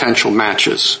were potential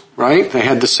matches, right? They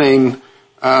had the same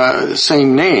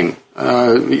name.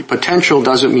 Potential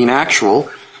doesn't mean actual,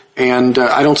 and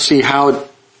I don't see how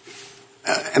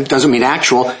it doesn't mean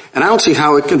actual, and I don't see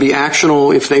how it could be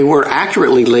actionable if they were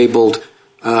accurately labeled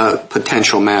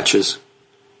potential matches.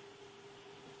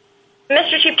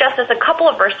 Mr. Chief Justice, a couple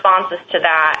of responses to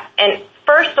that. And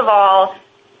first of all,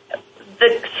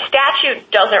 the statute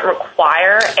doesn't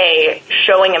require a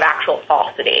showing of actual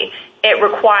falsity. It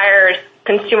requires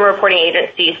consumer reporting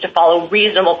agencies to follow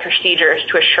reasonable procedures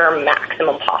to assure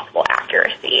maximum possible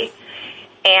accuracy.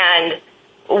 And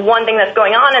one thing that's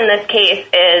going on in this case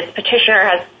is petitioner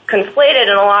has conflated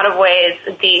in a lot of ways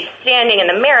the standing and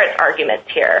the merits arguments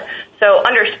here. So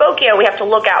under Spokio, we have to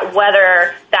look at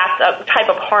whether that's a type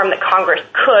of harm that Congress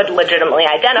could legitimately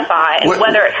identify and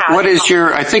whether it has... What is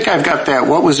I think I've got that.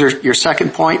 What was your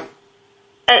second point?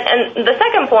 And the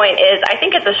second point is, I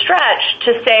think it's a stretch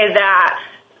to say that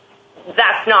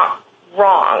that's not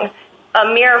wrong.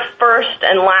 A mere first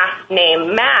and last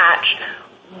name match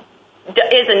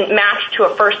isn't matched to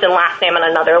a first and last name on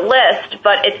another list,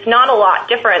 but it's not a lot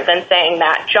different than saying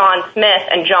that John Smith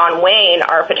and John Wayne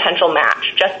are a potential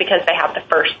match just because they have the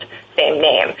first same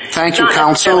name. Thank you,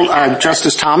 counsel.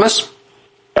 Justice Thomas?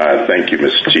 Thank you,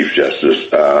 Mr. Chief Justice.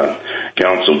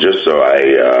 Counsel, just so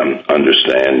I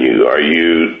understand you, are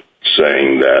you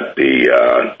saying that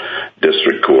the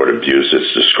district court abused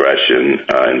its discretion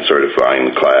in certifying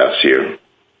the class here?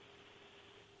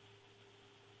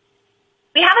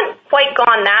 We haven't quite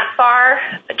gone that far,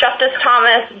 Justice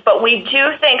Thomas, but we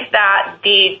do think that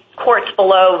the courts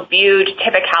below viewed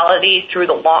typicality through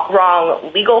the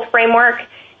wrong legal framework,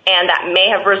 and that may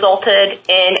have resulted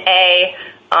in a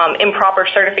improper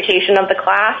certification of the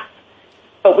class,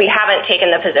 but we haven't taken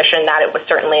the position that it was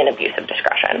certainly an abuse of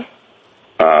discretion.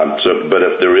 But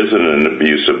if there isn't an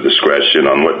abuse of discretion,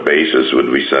 on what basis would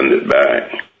we send it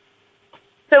back?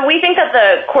 So we think that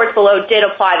the courts below did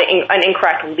apply an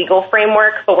incorrect legal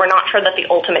framework, but we're not sure that the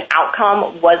ultimate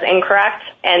outcome was incorrect.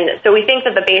 And so we think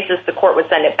that the basis the court would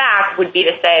send it back would be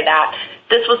to say that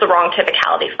this was the wrong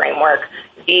typicality framework.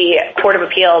 The Court of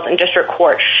Appeals and District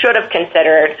Court should have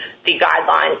considered the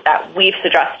guidelines that we've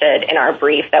suggested in our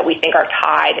brief that we think are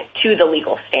tied to the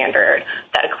legal standard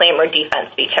that a claim or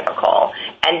defense be typical,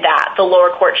 and that the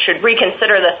lower court should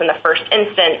reconsider this in the first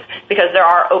instance because there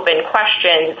are open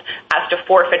questions as to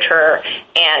forfeiture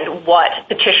and what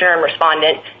petitioner and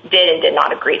respondent did and did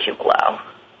not agree to below.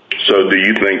 So do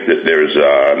you think that there's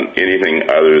anything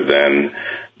other than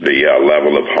the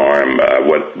level of harm?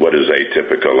 What is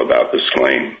atypical about this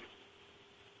claim?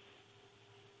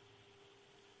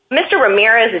 Mr.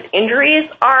 Ramirez's injuries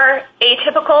are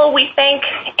atypical, we think,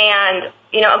 and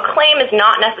a claim is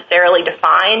not necessarily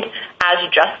defined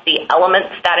as just the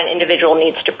elements that an individual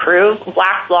needs to prove.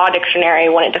 Black's Law Dictionary,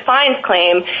 when it defines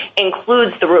claim,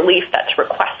 includes the relief that's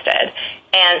requested.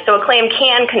 And so a claim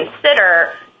can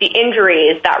consider the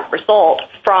injuries that result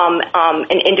from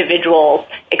an individual's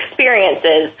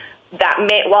experiences that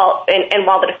may, while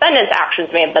the defendant's actions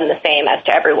may have been the same as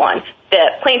to everyone,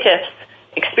 the plaintiff's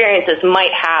experiences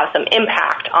might have some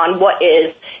impact on what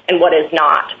is and what is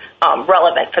not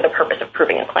relevant for the purpose of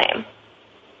proving a claim.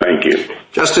 Thank you.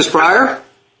 Justice Breyer?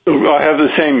 I have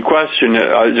the same question.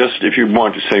 Just if you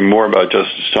want to say more about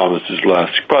Justice Thomas's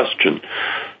last question.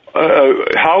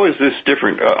 How is this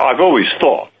different? I've always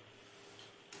thought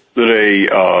that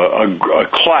a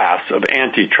class of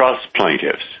antitrust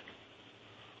plaintiffs,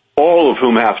 all of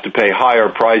whom have to pay higher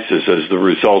prices as the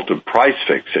result of price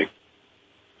fixing,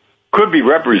 could be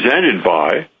represented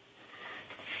by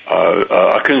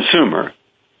a consumer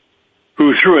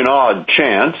who, through an odd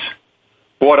chance,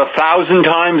 bought 1,000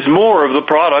 times more of the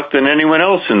product than anyone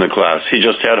else in the class. He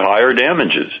just had higher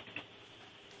damages.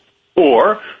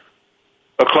 Or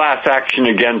a class action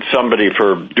against somebody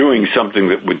for doing something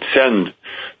that would send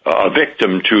a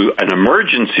victim to an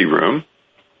emergency room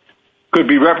could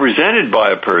be represented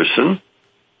by a person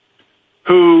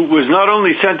who was not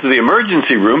only sent to the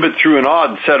emergency room, but through an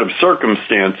odd set of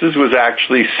circumstances was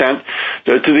actually sent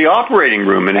to the operating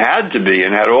room and had to be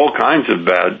and had all kinds of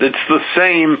bad. It's the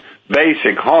same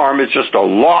basic harm. It's just a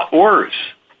lot worse.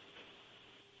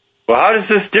 Well, how does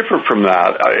this differ from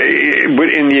that?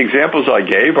 In the examples I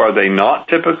gave, are they not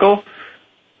typical?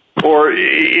 Or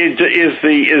is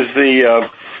the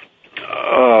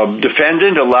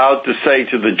defendant allowed to say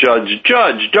to the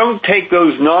judge, don't take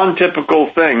those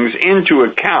non-typical things into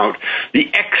account,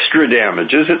 the extra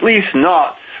damages, at least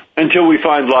not until we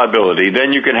find liability.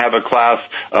 Then you can have a class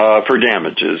for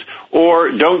damages.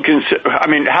 Or don't consider,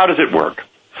 how does it work?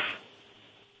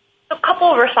 A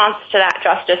couple of responses to that,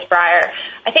 Justice Breyer.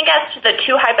 I think as to the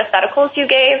two hypotheticals you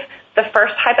gave, the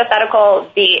first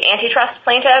hypothetical, the antitrust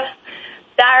plaintiffs,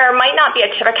 there might not be a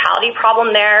typicality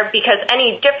problem there because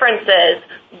any differences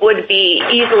would be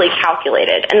easily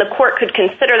calculated, and the court could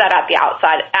consider that at the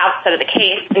outset of the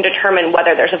case and determine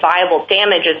whether there's a viable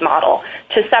damages model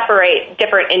to separate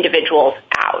different individuals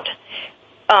out,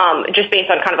 just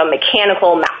based on kind of a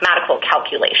mechanical, mathematical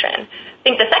calculation. I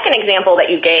think the second example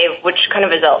that you gave, which kind of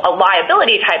is a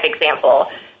liability type example,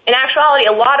 in actuality,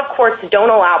 a lot of courts don't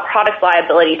allow product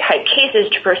liability type cases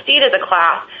to proceed as a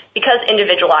class because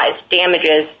individualized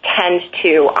damages tend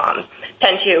to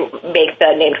make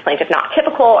the named plaintiff not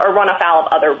typical or run afoul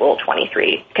of other Rule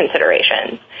 23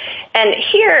 considerations. And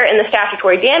here in the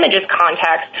statutory damages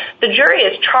context, the jury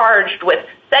is charged with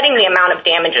setting the amount of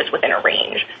damages within a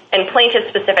range, and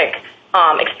plaintiff-specific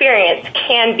experience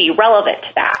can be relevant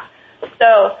to that.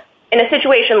 So in a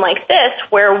situation like this,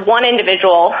 where one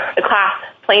individual, the class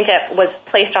plaintiff, was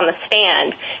placed on the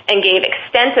stand and gave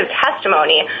extensive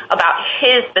testimony about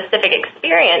his specific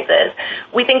experiences,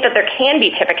 we think that there can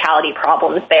be typicality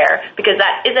problems there because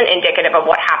that isn't indicative of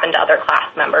what happened to other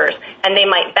class members, and they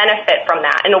might benefit from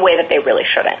that in a way that they really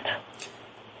shouldn't.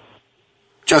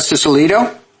 Justice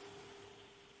Alito?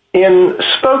 In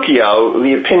Spokio,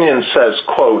 the opinion says,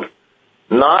 quote,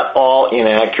 not all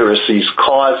inaccuracies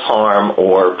cause harm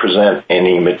or present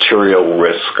any material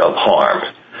risk of harm.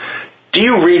 Do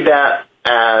you read that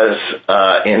as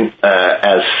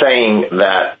saying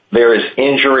that there is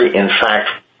injury, in fact,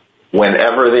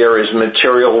 whenever there is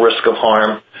material risk of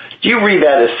harm? Do you read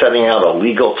that as setting out a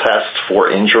legal test for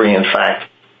injury, in fact?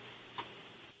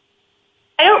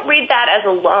 I don't read that as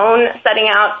alone setting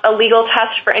out a legal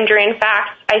test for injury in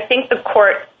fact. I think the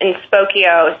court in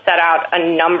Spokio set out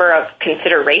a number of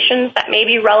considerations that may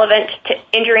be relevant to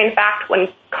injury in fact when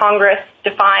Congress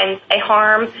defines a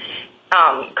harm,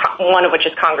 one of which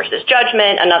is Congress's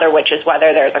judgment, another which is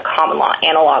whether there's a common law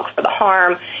analog for the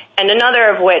harm, and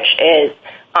another of which is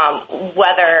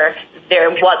whether there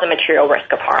was a material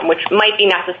risk of harm, which might be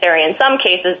necessary in some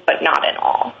cases, but not in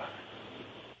all.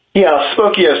 Yeah,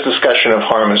 Spokio's discussion of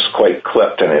harm is quite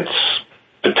clipped, and it's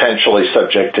potentially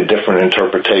subject to different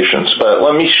interpretations. But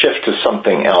let me shift to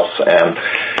something else and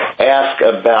ask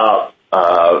about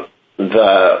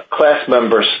the class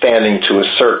members standing to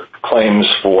assert claims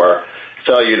for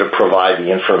failure to provide the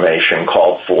information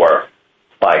called for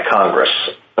by Congress.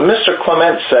 Mr.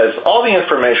 Clement says all the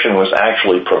information was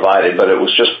actually provided, but it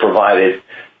was just provided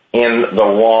in the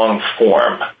wrong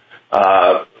form.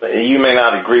 You may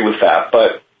not agree with that,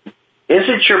 but is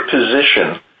it your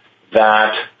position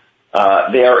that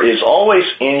there is always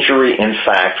injury in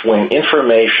fact when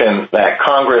information that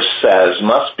Congress says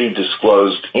must be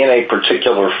disclosed in a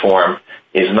particular form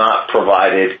is not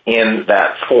provided in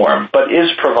that form, but is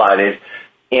provided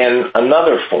in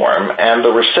another form, and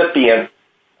the recipient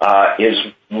is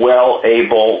well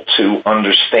able to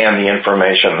understand the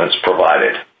information that's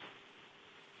provided.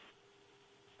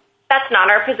 That's not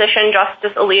our position,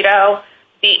 Justice Alito.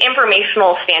 The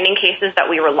informational standing cases that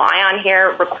we rely on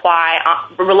here rely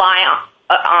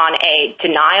on a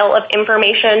denial of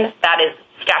information that is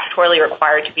statutorily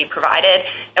required to be provided.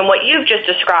 And what you've just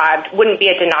described wouldn't be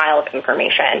a denial of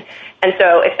information. And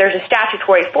so if there's a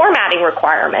statutory formatting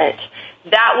requirement,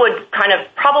 that would kind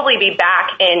of probably be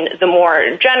back in the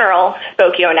more general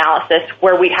Spokio analysis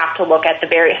where we'd have to look at the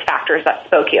various factors that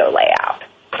Spokio lay out.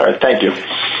 All right, thank you.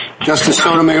 Justice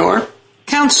Sotomayor?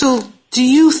 Counsel, do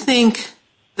you think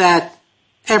that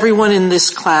everyone in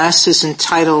this class is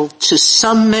entitled to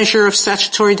some measure of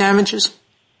statutory damages?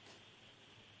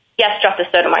 Yes, Justice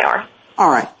Sotomayor. All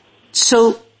right.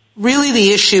 So really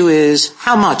the issue is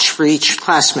how much for each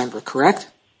class member, correct?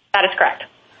 That is correct.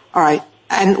 All right.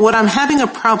 And what I'm having a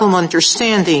problem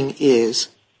understanding is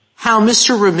how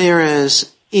Mr.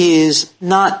 Ramirez is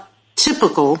not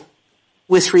typical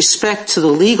with respect to the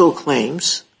legal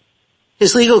claims.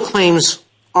 His legal claims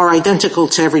are identical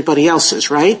to everybody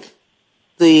else's, right?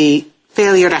 The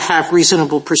failure to have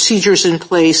reasonable procedures in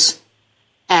place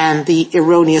and the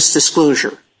erroneous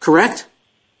disclosure, correct?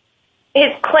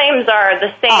 His claims are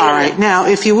the same. All right. Now,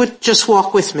 if you would just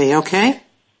walk with me, okay?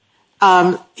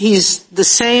 He's the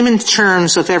same in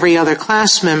terms of every other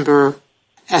class member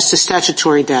as to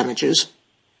statutory damages.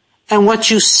 And what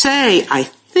you say, I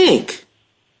think,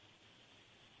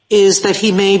 is that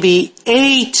he may be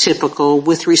atypical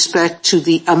with respect to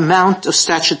the amount of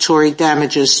statutory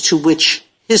damages to which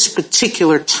his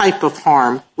particular type of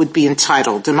harm would be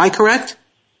entitled. Am I correct?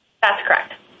 That's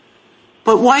correct.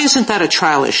 But why isn't that a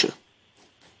trial issue?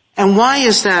 And why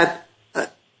is that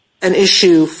an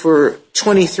issue for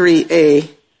 23A?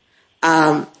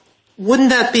 Wouldn't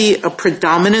that be a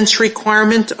predominance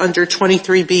requirement under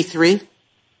 23B3?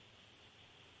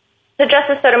 So,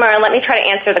 Justice Sotomayor, let me try to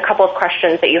answer the couple of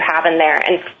questions that you have in there,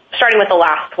 and starting with the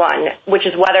last one, which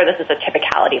is whether this is a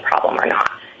typicality problem or not.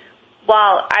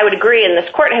 While I would agree, and this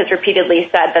court has repeatedly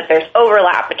said that there's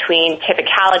overlap between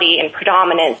typicality and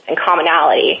predominance and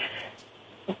commonality,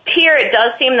 here it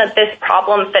does seem that this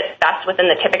problem fits best within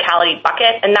the typicality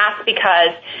bucket, and that's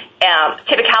because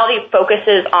typicality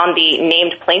focuses on the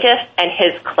named plaintiff and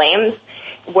his claims,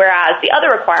 whereas the other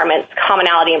requirements,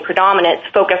 commonality and predominance,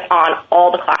 focus on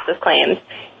all the class's claims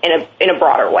in a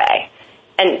broader way.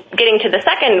 And getting to the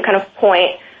second kind of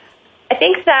point, I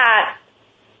think that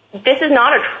this is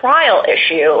not a trial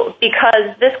issue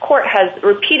because this court has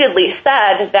repeatedly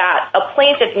said that a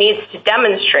plaintiff needs to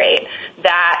demonstrate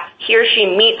that he or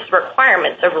she meets the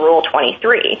requirements of Rule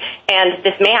 23, and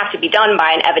this may have to be done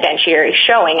by an evidentiary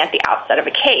showing at the outset of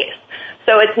a case.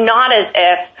 So it's not as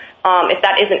if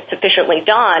that isn't sufficiently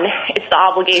done, it's the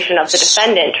obligation of the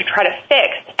defendant to try to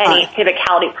fix any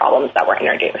typicality problems that were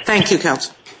introduced. Thank you,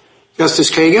 counsel.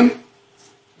 Justice Kagan?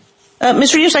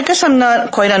 Mr. Hughes, I guess I'm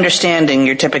not quite understanding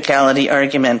your typicality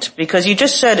argument, because you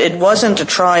just said it wasn't a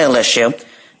trial issue,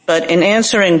 but in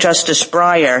answering Justice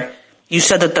Breyer, you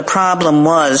said that the problem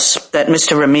was that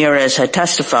Mr. Ramirez had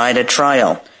testified at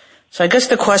trial. So I guess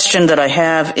the question that I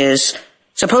have is,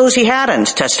 suppose he hadn't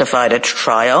testified at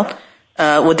trial,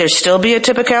 would there still be a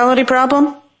typicality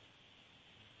problem?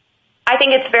 I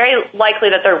think it's very likely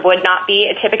that there would not be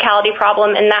a typicality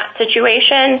problem in that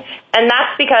situation, and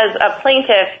that's because a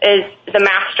plaintiff is the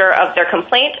master of their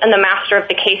complaint and the master of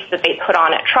the case that they put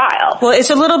on at trial. Well, it's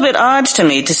a little bit odd to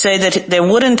me to say that there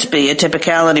wouldn't be a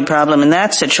typicality problem in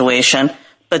that situation,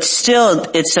 but still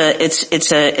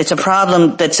it's a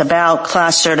problem that's about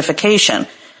class certification,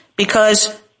 because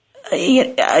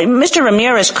Mr.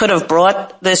 Ramirez could have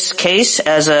brought this case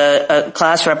as a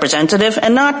class representative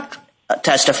and not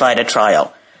testified at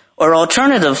trial. Or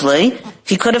alternatively,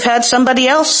 he could have had somebody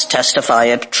else testify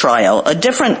at trial, a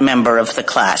different member of the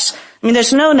class. I mean,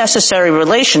 there's no necessary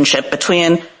relationship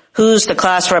between who's the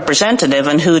class representative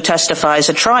and who testifies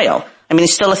at trial. I mean,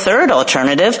 still a third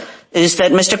alternative is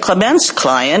that Mr. Clement's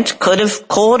client could have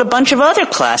called a bunch of other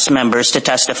class members to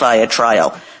testify at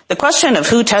trial. The question of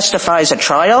who testifies at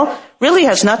trial really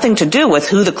has nothing to do with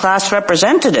who the class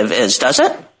representative is, does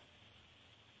it?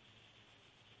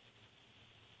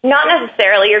 Not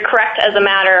necessarily. You're correct as a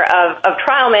matter of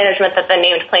trial management that the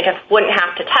named plaintiff wouldn't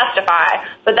have to testify,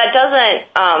 but that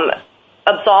doesn't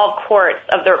absolve courts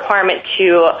of the requirement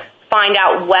to find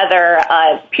out whether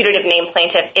a putative named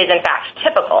plaintiff is in fact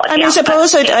typical. I mean,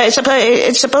 suppose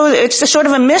it's sort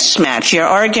of a mismatch, your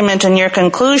argument and your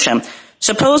conclusion.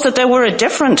 Suppose that there were a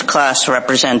different class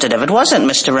representative. It wasn't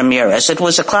Mr. Ramirez. It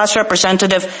was a class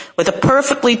representative with a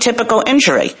perfectly typical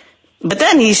injury. But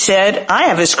then he said, I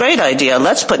have this great idea.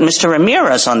 Let's put Mr.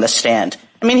 Ramirez on the stand.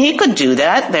 I mean, he could do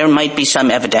that. There might be some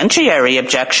evidentiary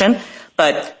objection,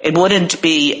 but it wouldn't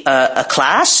be a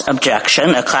class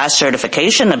objection, a class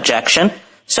certification objection.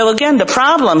 So again, the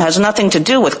problem has nothing to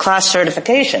do with class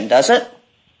certification, does it?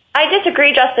 I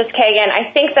disagree, Justice Kagan.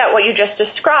 I think that what you just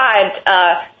described,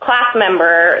 a class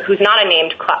member who's not a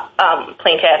named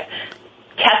plaintiff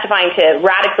testifying to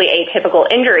radically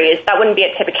atypical injuries, that wouldn't be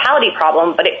a typicality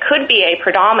problem, but it could be a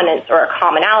predominance or a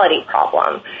commonality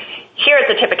problem. Here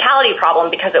it's a typicality problem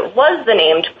because it was the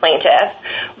named plaintiff,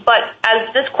 but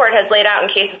as this court has laid out in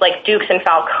cases like Dukes and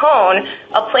Falcone,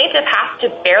 a plaintiff has to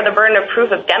bear the burden of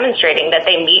proof of demonstrating that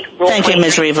they meet Rule 23. Thank you,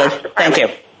 Ms. Reeves. Thank you.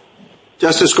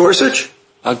 Justice Gorsuch?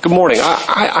 Good morning.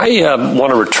 I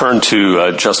want to return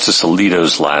to Justice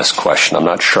Alito's last question. I'm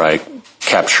not sure I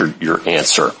captured your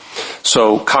answer.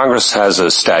 So Congress has a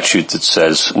statute that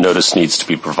says notice needs to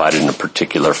be provided in a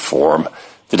particular form.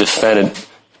 The defendant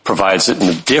provides it in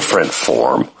a different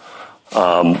form.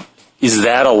 Is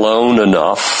that alone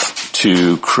enough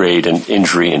to create an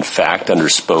injury in fact under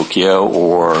Spokio,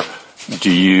 or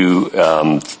do you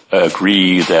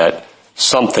agree that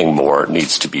something more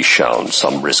needs to be shown,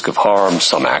 some risk of harm,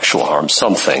 some actual harm,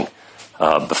 something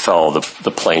befell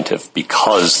the plaintiff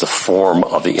because the form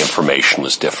of the information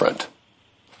was different?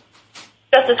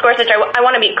 Justice Gorsuch, I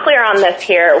want to be clear on this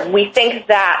here. We think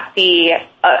that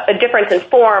a difference in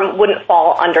form wouldn't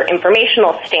fall under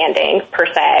informational standing per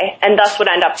se, and thus would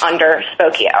end up under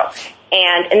Spokio.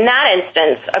 And in that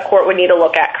instance, a court would need to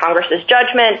look at Congress's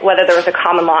judgment, whether there was a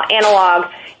common law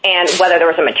analog, and whether there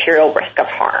was a material risk of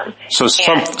harm. So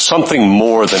something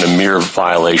more than a mere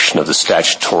violation of the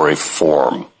statutory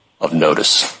form of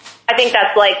notice. I think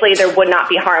that's likely. There would not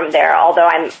be harm there, although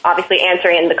I'm obviously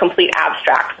answering in the complete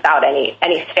abstract without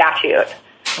any statute.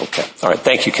 Okay. All right.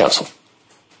 Thank you, counsel.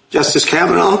 Justice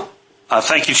Kavanaugh?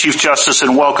 Thank you, Chief Justice,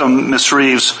 and welcome, Ms.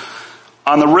 Reeves.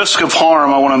 On the risk of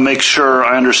harm, I want to make sure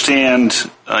I understand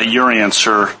your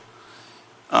answer.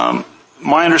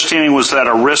 My understanding was that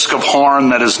a risk of harm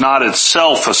that is not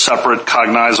itself a separate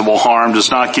cognizable harm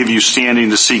does not give you standing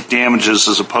to seek damages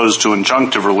as opposed to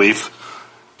injunctive relief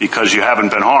because you haven't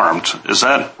been harmed. Is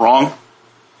that wrong?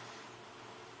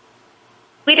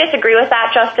 We disagree with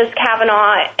that, Justice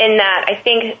Kavanaugh, in that I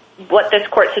think what this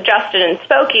court suggested in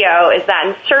Spokio is that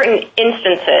in certain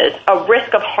instances, a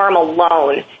risk of harm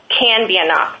alone can be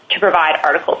enough to provide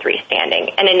Article III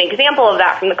standing. And an example of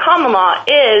that from the common law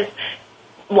is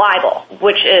libel,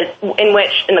 which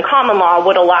in the common law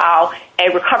would allow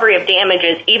a recovery of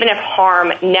damages even if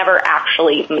harm never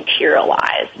actually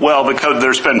materialized. Well, because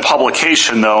there's been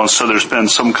publication, though, and so there's been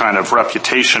some kind of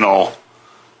reputational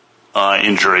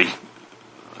injury.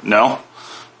 No?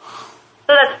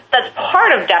 So that's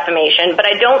part of defamation, but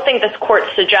I don't think this court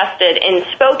suggested in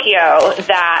Spokio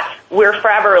that we're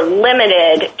forever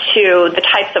limited to the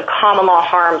types of common law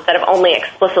harms that have only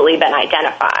explicitly been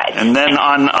identified. And then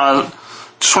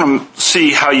just want to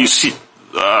see how you see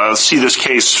this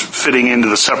case fitting into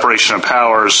the separation of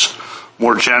powers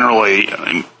more generally.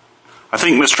 I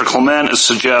think Mr. Clement is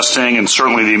suggesting, and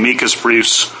certainly the amicus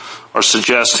briefs are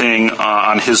suggesting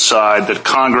on his side, that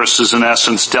Congress is in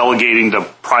essence delegating to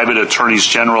private attorneys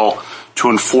general to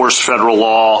enforce federal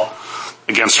law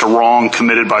against a wrong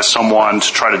committed by someone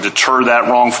to try to deter that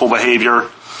wrongful behavior.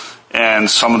 And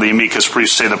some of the amicus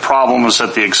briefs say the problem is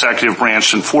that the executive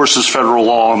branch enforces federal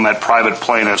law and that private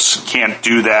plaintiffs can't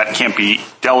do that, can't be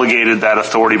delegated that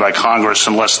authority by Congress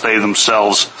unless they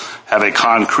themselves have a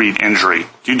concrete injury.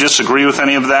 Do you disagree with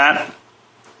any of that?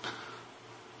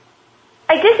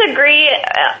 I disagree.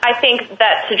 I think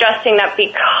that suggesting that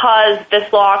because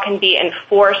this law can be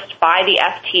enforced by the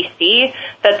FTC,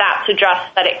 that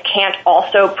suggests that it can't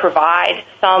also provide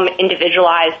some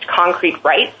individualized concrete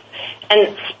rights.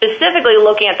 And specifically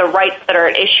looking at the rights that are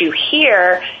at issue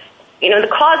here, the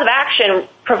cause of action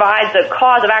provides a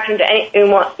cause of action to any,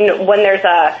 when there's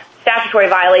a statutory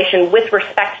violation with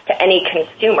respect to any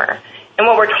consumer. And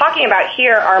what we're talking about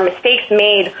here are mistakes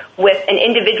made with an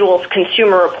individual's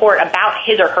consumer report about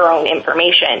his or her own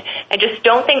information. I just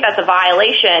don't think that's a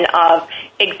violation of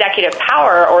executive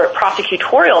power or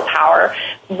prosecutorial power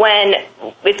when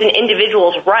it's an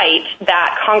individual's right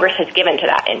that Congress has given to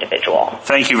that individual.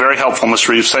 Thank you. Very helpful, Ms.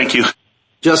 Reeves. Thank you.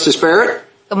 Justice Barrett?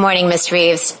 Good morning, Ms.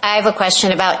 Reeves. I have a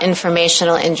question about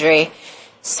informational injury.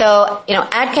 So,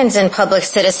 Atkins and Public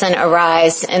Citizen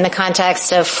arise in the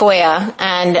context of FOIA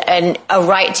and a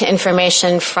right to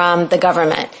information from the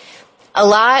government. A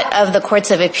lot of the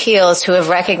courts of appeals who have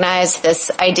recognized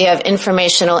this idea of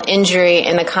informational injury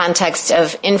in the context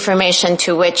of information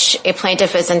to which a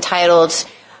plaintiff is entitled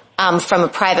from a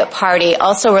private party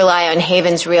also rely on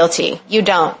Havens Realty. You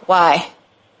don't. Why?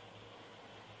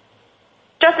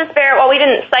 Justice Barrett, while we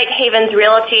didn't cite Havens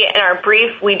Realty in our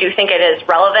brief, we do think it is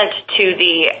relevant to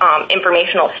the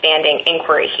informational standing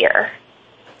inquiry here.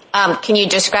 Can you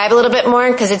describe a little bit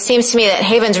more? Because it seems to me that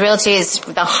Havens Realty's,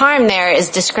 the harm there is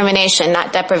discrimination,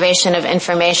 not deprivation of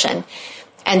information.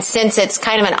 And since it's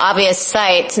kind of an obvious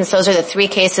site, since those are the three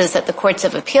cases that the courts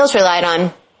of appeals relied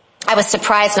on, I was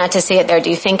surprised not to see it there. Do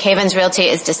you think Havens Realty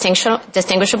is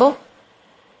distinguishable?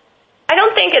 I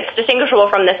don't think it's distinguishable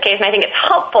from this case, and I think it's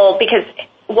helpful because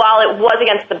while it was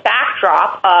against the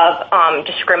backdrop of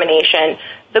discrimination,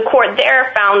 the court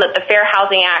there found that the Fair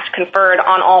Housing Act conferred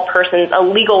on all persons a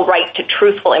legal right to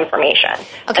truthful information.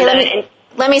 Okay,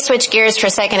 let me switch gears for a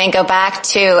second and go back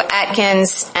to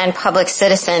Atkins and Public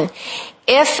Citizen.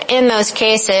 If in those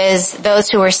cases, those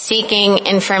who were seeking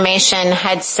information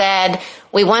had said,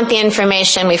 we want the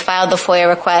information, we filed the FOIA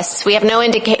requests, we have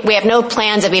no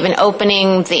plans of even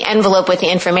opening the envelope with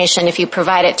the information if you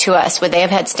provide it to us, would they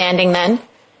have had standing then?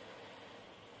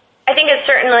 I think it's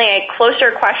certainly a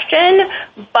closer question,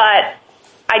 but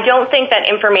I don't think that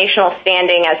informational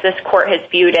standing, as this court has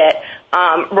viewed it,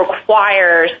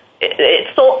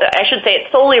 it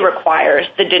solely requires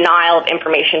the denial of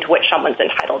information to which someone's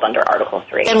entitled under Article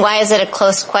 3. And why is it a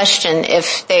close question?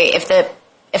 If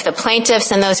the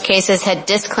plaintiffs in those cases had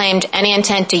disclaimed any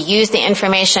intent to use the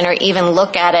information or even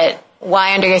look at it,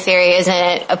 why, under your theory, isn't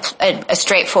it a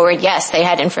straightforward yes, they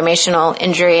had informational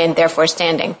injury and therefore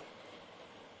standing?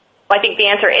 I think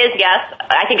the answer is yes.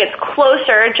 I think it's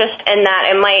closer just in that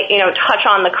it might, touch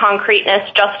on the concreteness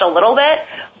just a little bit,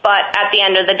 but at the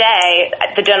end of the day,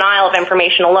 the denial of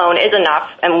information alone is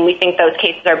enough, and we think those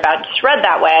cases are best read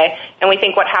that way, and we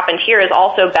think what happened here is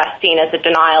also best seen as a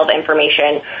denial of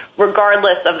information,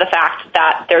 regardless of the fact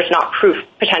that there's not proof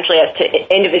potentially as to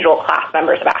individual class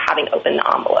members about having opened the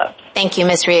envelope. Thank you,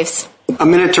 Ms. Reeves. A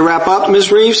minute to wrap up,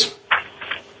 Ms. Reeves.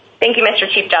 Thank you, Mr.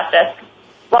 Chief Justice.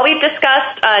 While we've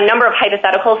discussed a number of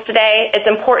hypotheticals today, it's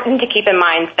important to keep in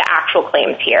mind the actual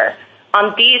claims here.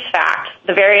 On these facts,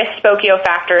 the various Spokio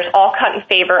factors all cut in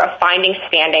favor of finding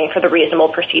standing for the reasonable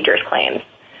procedures claims.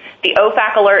 The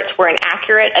OFAC alerts were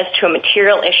inaccurate as to a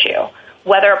material issue,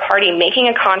 whether a party making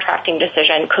a contracting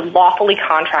decision could lawfully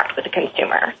contract with a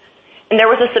consumer. And there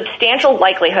was a substantial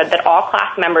likelihood that all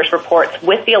class members' reports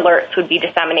with the alerts would be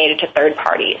disseminated to third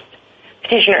parties.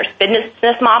 Petitioner's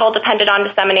business model depended on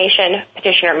dissemination,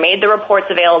 petitioner made the reports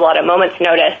available at a moment's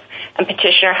notice, and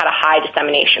petitioner had a high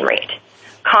dissemination rate.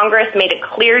 Congress made a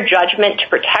clear judgment to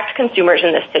protect consumers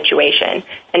in this situation,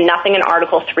 and nothing in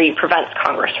Article 3 prevents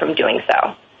Congress from doing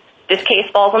so. This case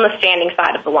falls on the standing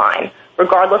side of the line,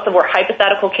 regardless of where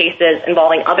hypothetical cases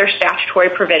involving other statutory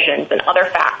provisions and other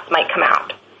facts might come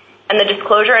out. And the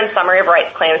disclosure and summary of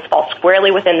rights claims fall squarely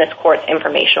within this court's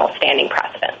informational standing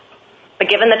precedent. But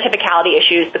given the typicality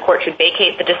issues, the court should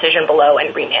vacate the decision below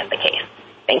and remand the case.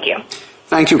 Thank you.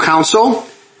 Thank you, counsel.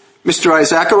 Mr.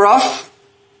 Issacharoff.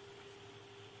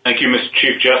 Thank you, Mr.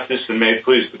 Chief Justice, and may it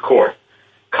please the court.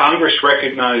 Congress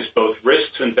recognized both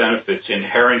risks and benefits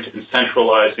inherent in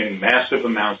centralizing massive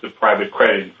amounts of private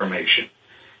credit information.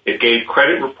 It gave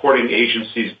credit reporting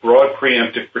agencies broad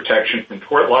preemptive protection from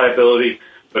tort liability,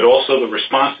 but also the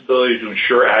responsibility to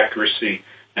ensure accuracy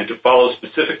and to follow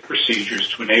specific procedures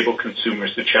to enable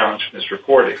consumers to challenge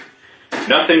misreporting.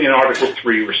 Nothing in Article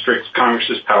 3 restricts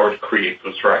Congress's power to create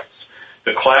those rights.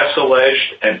 The class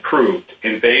alleged and proved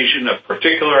invasion of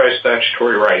particularized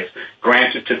statutory rights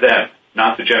granted to them,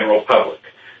 not the general public.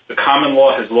 The common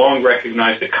law has long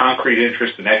recognized a concrete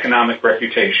interest in economic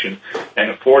reputation and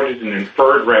afforded an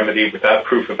inferred remedy without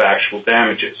proof of actual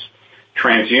damages.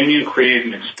 TransUnion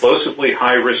created an explosively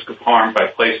high risk of harm by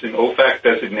placing OFAC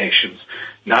designations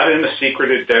not in a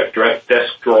secreted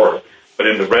desk drawer, but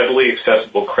in the readily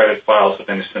accessible credit files of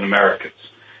innocent Americans.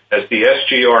 As the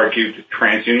SG argued,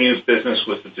 TransUnion's business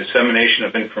was the dissemination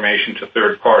of information to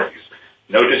third parties.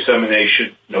 No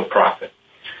dissemination, no profit.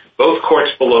 Both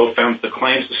courts below found the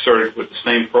claims asserted were the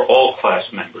same for all class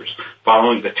members,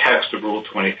 following the text of Rule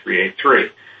 23A3.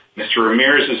 Mr.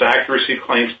 Ramirez's accuracy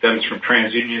claim stems from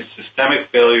TransUnion's systemic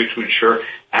failure to ensure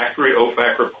accurate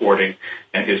OFAC reporting,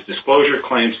 and his disclosure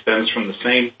claim stems from the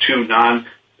same two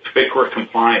non-FCRA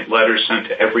compliant letters sent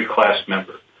to every class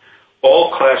member.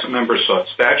 All class members sought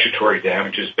statutory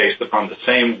damages based upon the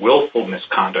same willful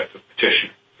misconduct of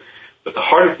petitioner. But the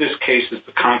heart of this case is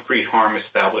the concrete harm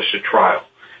established at trial.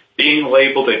 Being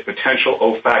labeled a potential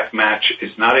OFAC match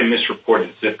is not a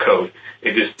misreported zip code.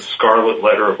 It is the scarlet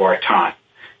letter of our time.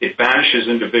 It banishes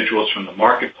individuals from the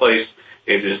marketplace.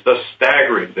 It is thus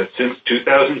staggering that since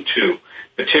 2002,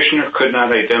 petitioner could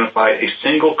not identify a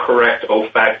single correct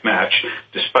OFAC match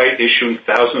despite issuing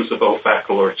thousands of OFAC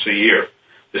alerts a year.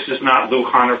 This is not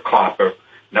Lujan or Clapper,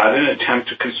 not an attempt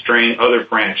to constrain other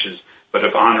branches, but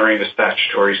of honoring the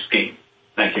statutory scheme.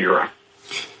 Thank you, Your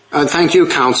Honor. Thank you,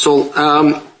 counsel.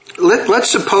 Let's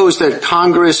suppose that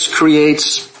Congress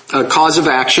creates a cause of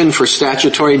action for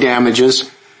statutory damages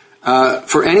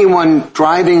for anyone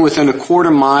driving within a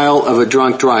quarter mile of a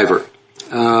drunk driver.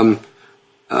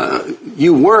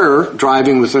 You were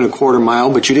driving within a quarter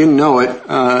mile, but you didn't know it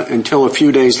until a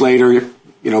few days later,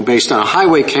 based on a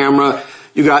highway camera,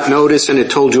 you got notice and it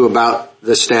told you about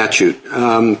the statute.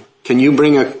 Can you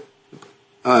bring an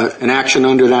action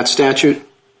under that statute?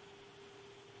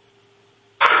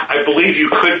 I believe you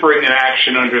could bring an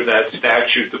action under that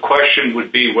statute. The question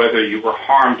would be whether you were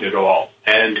harmed at all.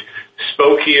 And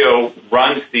Spokio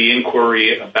runs the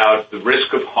inquiry about the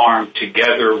risk of harm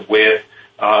together with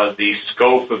the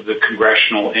scope of the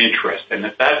congressional interest. And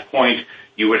at that point,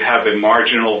 you would have a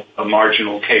marginal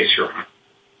case, Your Honor.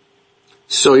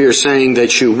 So you're saying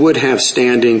that you would have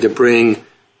standing to bring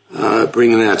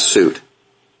that suit?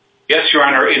 Yes, Your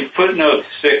Honor. In footnote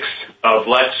 6 of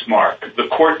Lexmark, the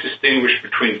court distinguished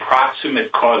between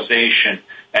proximate causation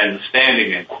and the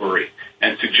standing inquiry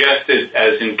and suggested,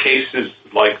 as in cases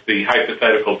like the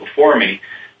hypothetical before me,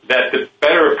 that the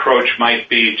better approach might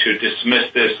be to dismiss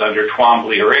this under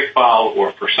Twombly or Iqbal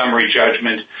or for summary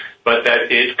judgment, but that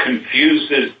it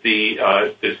confuses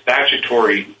the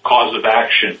statutory cause of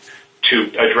action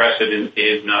to address it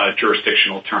in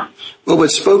jurisdictional terms. Well, but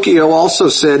Spokio also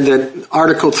said that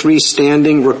Article 3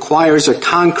 standing requires a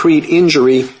concrete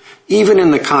injury even in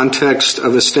the context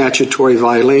of a statutory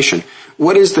violation.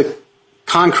 What is the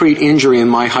concrete injury in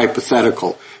my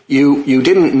hypothetical? You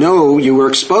didn't know you were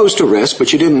exposed to risk,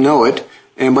 but you didn't know it,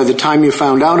 and by the time you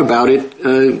found out about it,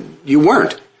 you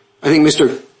weren't. I think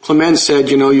Mr. Clement said,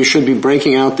 you should be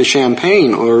breaking out the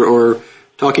champagne or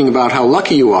talking about how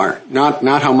lucky you are, not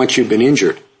how much you've been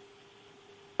injured.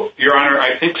 Your Honor,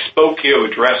 I think Spokio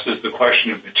addresses the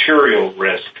question of material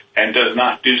risk and does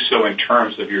not do so in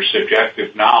terms of your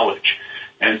subjective knowledge.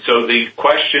 And so the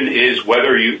question is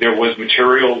whether there was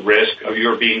material risk of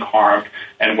your being harmed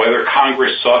and whether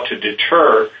Congress sought to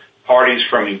deter parties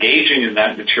from engaging in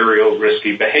that material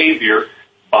risky behavior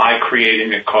by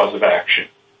creating a cause of action.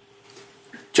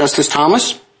 Justice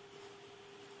Thomas?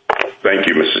 Thank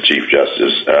you, Mr. Chief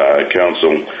Justice.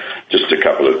 Counsel, just a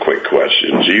couple of quick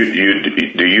questions. Do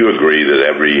you agree that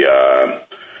every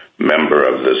member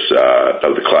of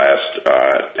the class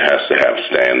has to have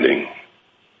standing?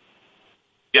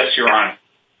 Yes, Your Honor.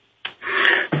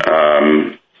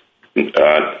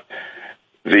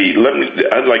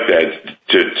 I'd like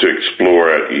to explore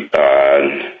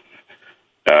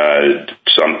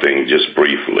something just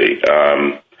briefly.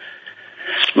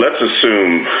 Let's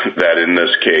assume that in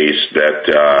this case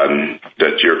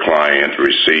that your client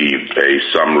received a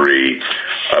summary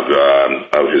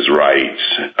of his rights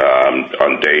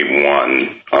on day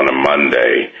one on a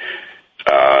Monday,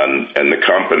 and the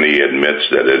company admits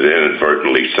that it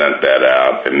inadvertently sent that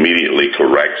out, immediately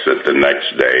corrects it the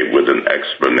next day with an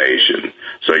explanation.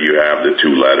 So you have the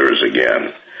two letters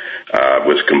again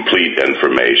with complete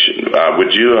information.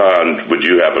 Would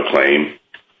you have a claim?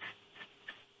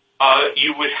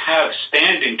 You would have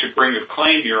standing to bring a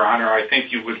claim, Your Honor. I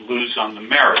think you would lose on the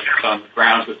merits, on the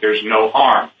grounds that there's no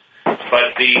harm.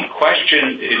 But the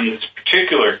question in this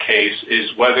particular case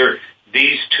is whether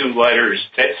these two letters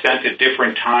sent at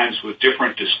different times with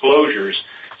different disclosures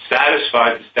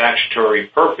satisfy the statutory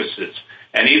purposes.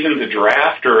 And even the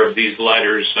drafter of these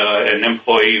letters, an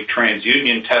employee of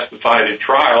TransUnion, testified at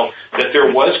trial that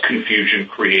there was confusion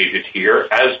created here,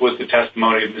 as was the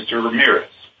testimony of Mr. Ramirez.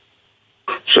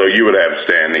 So you would have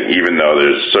standing, even though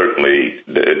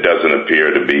it doesn't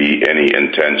appear to be any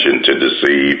intention to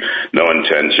deceive, no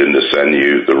intention to send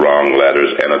you the wrong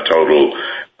letters, and a total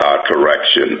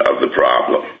correction of the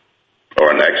problem,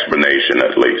 or an explanation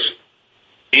at least.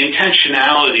 The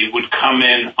intentionality would come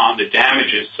in on the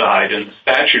damages side, and the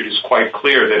statute is quite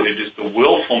clear that it is the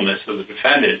willfulness of the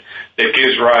defendant that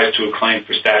gives rise to a claim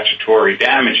for statutory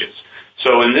damages.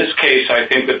 So in this case, I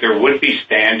think that there would be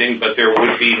standing, but there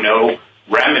would be no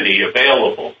remedy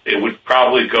available. It would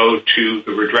probably go to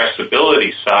the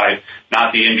redressability side,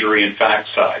 not the injury in fact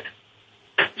side.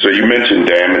 So you mentioned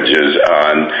damages.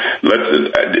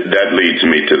 That leads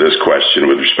me to this question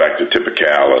with respect to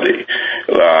typicality.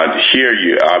 Here,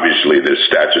 obviously, there's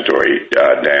statutory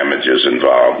damages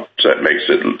involved, so that makes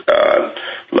it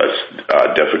less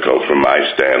difficult from my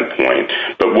standpoint.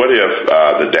 But what if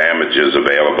the damages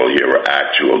available here are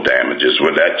actual damages?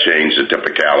 Would that change the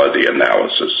typicality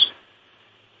analysis?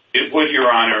 It would, Your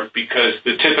Honor, because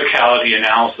the typicality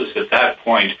analysis at that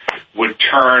point would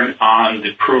turn on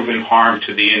the proven harm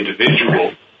to the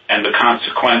individual and the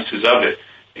consequences of it.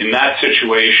 In that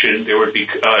situation, there would be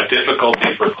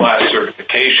difficulty for class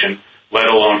certification, let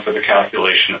alone for the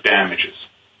calculation of damages.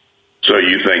 So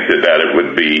you think that it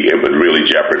would really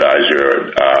jeopardize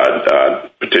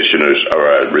your petitioner's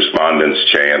or respondent's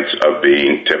chance of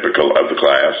being typical of the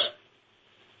class?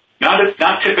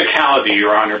 Not typicality,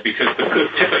 Your Honor, because the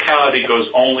typicality goes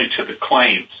only to the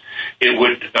claims. It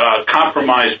would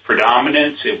compromise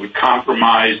predominance. It would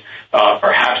compromise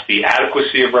perhaps the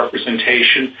adequacy of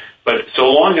representation. But so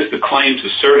long as the claims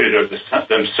asserted of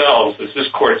themselves, as this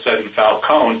court said in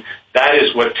Falcone, that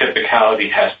is what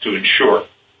typicality has to ensure.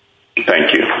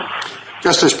 Thank you.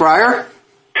 Justice Breyer?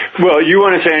 Well, you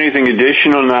want to say anything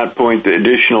additional on that point,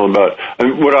 additional about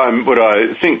what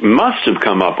I think must have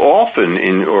come up often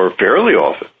or fairly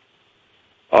often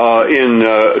in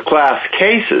class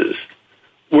cases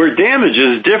where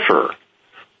damages differ,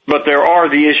 but there are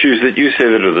the issues that you say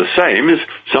that are the same. Is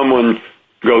someone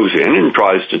goes in and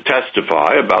tries to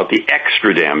testify about the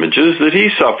extra damages that he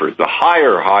suffered, the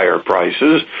higher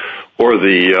prices, or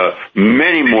the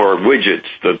many more widgets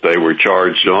that they were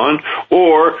charged on,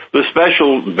 or the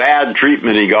special bad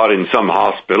treatment he got in some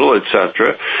hospital,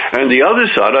 etc. And the other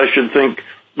side, I should think,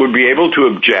 would be able to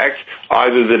object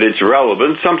either that it's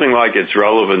relevant, something like its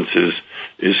relevance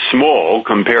is small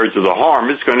compared to the harm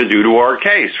it's going to do to our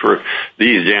case, for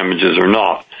these damages are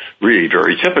not really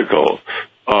very typical.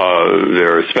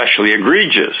 They're especially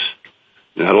egregious.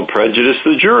 That'll prejudice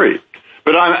the jury.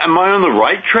 But am I on the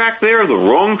right track there, the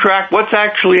wrong track? What's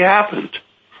actually happened?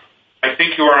 I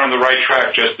think you are on the right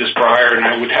track, Justice Breyer, and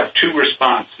I would have two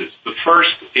responses. The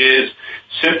first is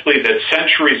simply that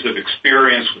centuries of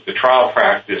experience with the trial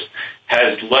practice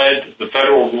has led the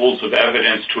federal rules of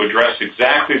evidence to address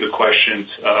exactly the questions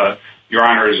Your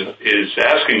Honor is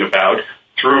asking about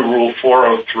through Rule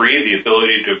 403, the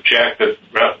ability to object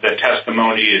that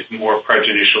testimony is more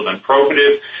prejudicial than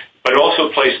probative, but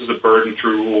also places a burden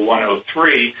through Rule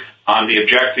 103 on the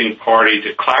objecting party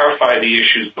to clarify the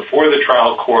issues before the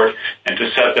trial court and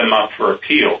to set them up for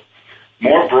appeal.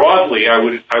 More broadly, I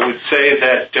would say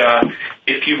that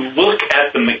if you look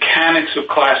at the mechanics of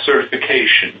class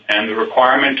certification and the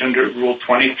requirement under Rule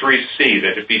 23C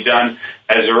that it be done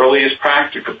as early as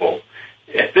practicable,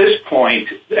 at this point,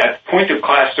 at the point of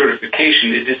class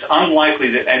certification, it is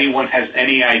unlikely that anyone has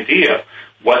any idea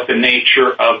what the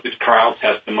nature of the trial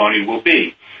testimony will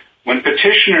be. When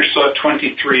petitioner sought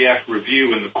 23F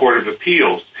review in the Court of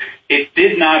Appeals, it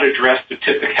did not address the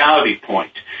typicality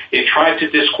point. It tried to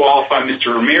disqualify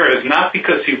Mr. Ramirez not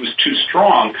because he was too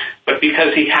strong, but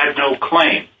because he had no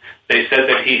claim. They said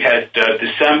that he had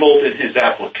dissembled in his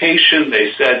application.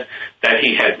 They said that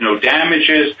he had no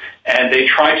damages, and they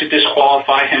tried to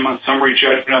disqualify him on summary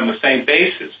judgment on the same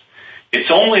basis.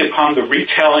 It's only upon the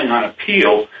retelling on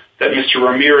appeal that Mr.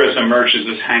 Ramirez emerges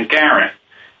as Hungarian.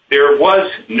 There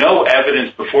was no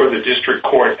evidence before the district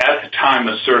court at the time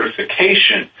of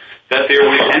certification that there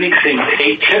was anything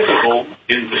atypical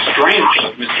in the strength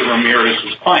of Mr.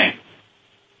 Ramirez's claim.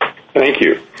 Thank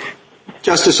you.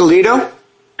 Justice Alito?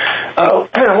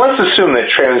 Let's assume that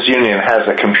TransUnion has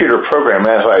a computer program,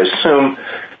 as I assume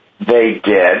they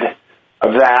did,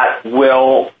 that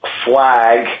will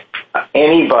flag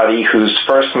anybody whose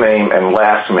first name and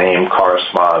last name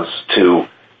corresponds to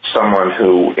someone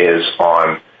who is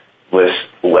on this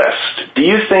list. Do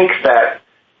you think that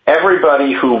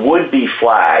everybody who would be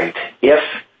flagged, if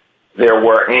there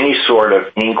were any sort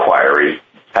of inquiry,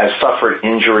 has suffered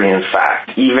injury in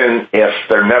fact, even if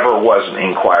there never was an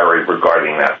inquiry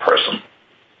regarding that person?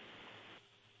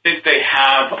 I think they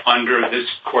have under this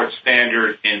court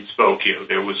standard in Spokane.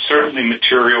 There was certainly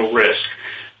material risk.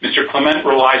 Mr. Clement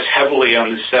relies heavily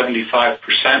on the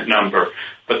 75% number,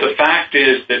 but the fact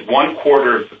is that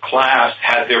 1/4 of the class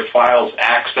had their files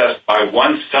accessed by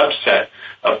one subset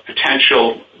of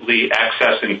potentially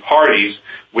accessing parties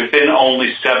within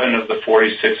only 7 of the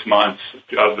 46 months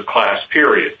of the class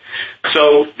period.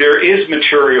 So there is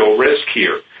material risk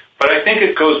here. But I think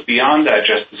it goes beyond that,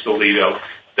 Justice Alito,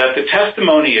 that the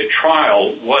testimony at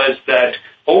trial was that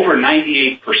over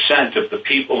 98% of the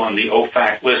people on the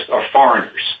OFAC list are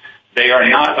foreigners. They are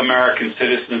not American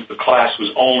citizens. The class was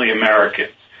only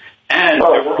Americans. And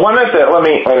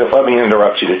let me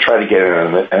interrupt you to try to get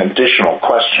an additional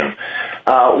question.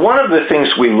 One of the things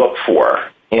we look for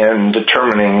in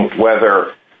determining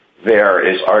whether there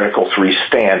is Article III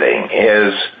standing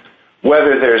is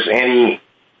whether there's any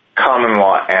common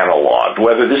law analog,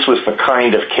 whether this was the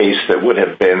kind of case that would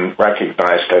have been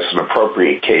recognized as an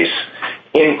appropriate case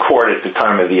in court at the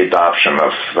time of the adoption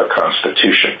of the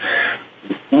Constitution.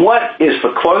 What is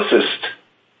the closest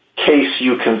case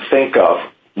you can think of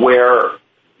where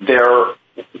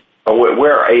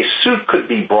a suit could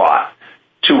be brought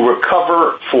to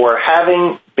recover for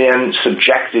having been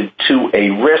subjected to a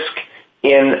risk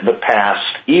in the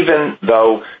past, even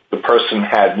though the person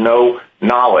had no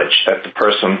knowledge that the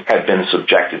person had been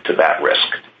subjected to that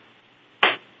risk?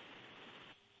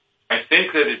 I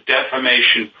think that at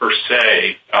defamation per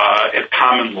se, at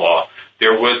common law,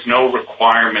 there was no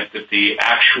requirement that the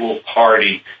actual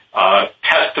party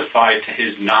testify to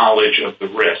his knowledge of the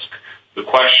risk. The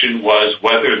question was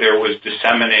whether there was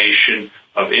dissemination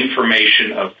of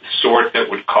information of the sort that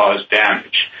would cause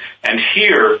damage. And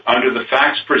here, under the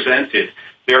facts presented,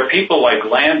 there are people like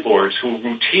landlords who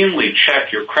routinely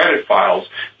check your credit files.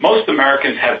 Most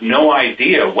Americans have no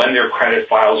idea when their credit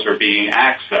files are being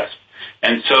accessed.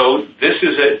 And so this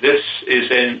is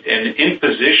an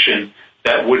imposition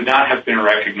that would not have been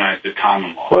recognized at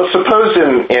common law. Well, suppose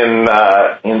in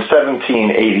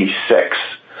 1786,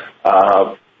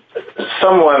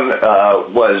 someone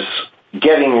was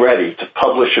getting ready to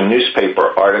publish a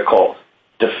newspaper article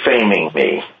defaming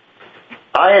me.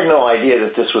 I had no idea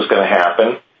that this was going to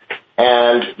happen,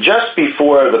 and just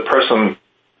before this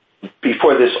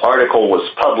article was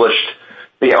published,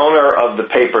 the owner of the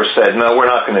paper said, "No, we're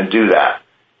not going to do that,"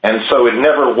 and so it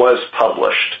never was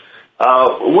published.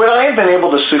 Would I have been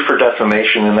able to sue for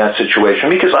defamation in that situation?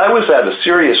 Because I was at a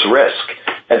serious risk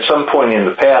at some point in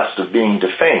the past of being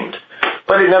defamed,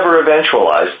 but it never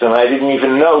eventualized, and I didn't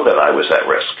even know that I was at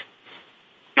risk.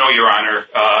 No, Your Honor.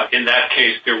 In that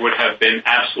case, there would have been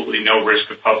absolutely no risk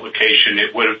of publication.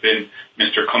 It would have been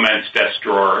Mr. Clement's desk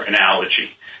drawer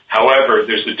analogy. However,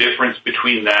 there's a difference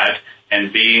between that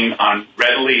and being on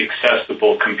readily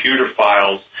accessible computer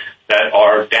files that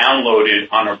are downloaded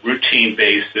on a routine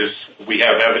basis. We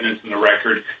have evidence in the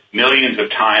record millions of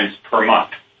times per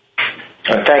month.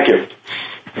 Thank you.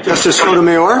 Justice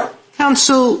Sotomayor?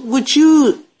 Counsel, would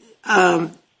you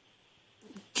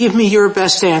give me your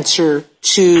best answer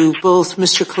to both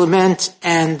Mr. Clement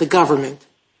and the government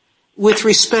with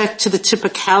respect to the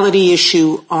typicality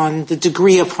issue on the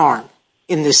degree of harm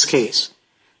in this case?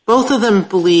 Both of them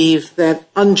believe that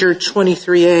under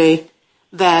 23A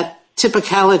that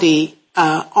typicality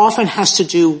often has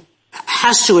to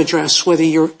address whether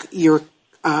your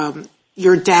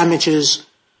damages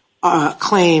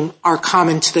claim are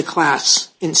common to the class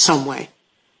in some way.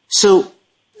 So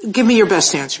give me your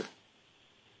best answer.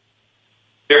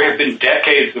 There have been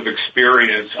decades of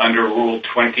experience under Rule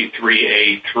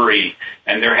 23A3,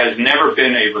 and there has never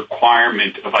been a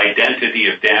requirement of identity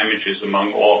of damages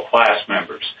among all class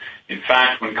members. In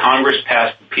fact, when Congress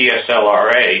passed the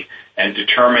PSLRA and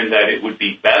determined that it would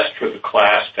be best for the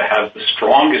class to have the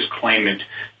strongest claimant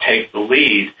take the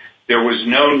lead, there was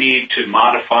no need to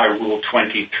modify Rule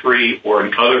 23 or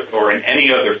in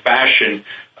any other fashion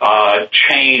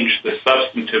change the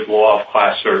substantive law of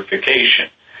class certification.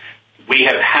 We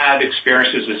have had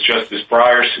experiences, as Justice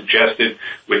Breyer suggested,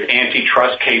 with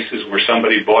antitrust cases where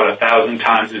somebody bought 1,000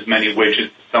 times as many widgets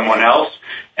as someone else,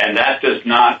 and that does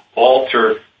not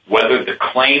alter whether the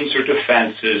claims or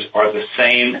defenses are the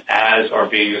same as are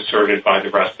being asserted by the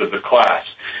rest of the class.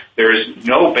 There is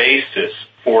no basis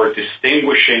for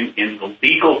distinguishing in the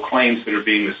legal claims that are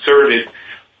being asserted.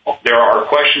 There are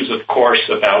questions, of course,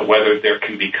 about whether there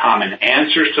can be common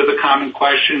answers to the common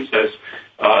questions, as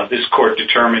this court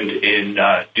determined in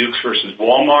Dukes versus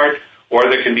Walmart, or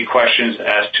there can be questions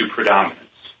as to predominance.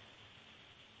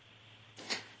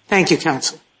 Thank you,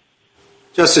 counsel.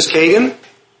 Justice Kagan?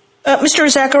 Mr.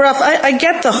 Zakharoff, I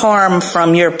get the harm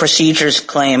from your procedures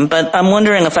claim, but I'm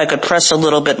wondering if I could press a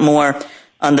little bit more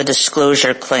on the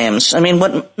disclosure claims. I mean,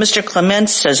 what Mr. Clement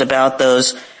says about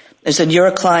those is that your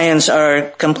clients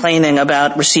are complaining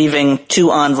about receiving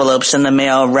 2 envelopes in the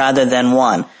mail rather than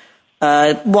 1.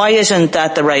 Why isn't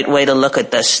that the right way to look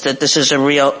at this, that this is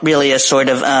really a sort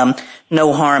of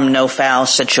no harm, no foul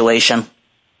situation?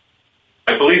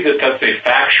 I believe that that's a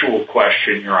factual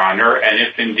question, Your Honor, and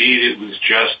if indeed it was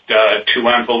just 2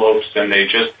 envelopes and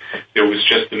there was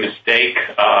just a mistake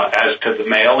as to the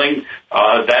mailing,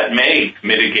 that may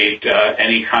mitigate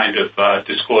any kind of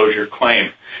disclosure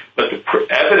claim. But the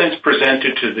evidence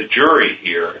presented to the jury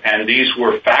here, and these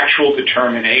were factual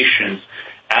determinations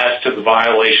as to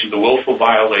the willful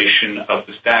violation of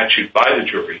the statute by the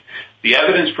jury. The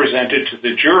evidence presented to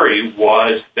the jury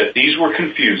was that these were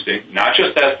confusing, not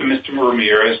just as to Mr.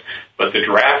 Ramirez, but the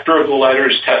drafter of the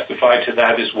letters testified to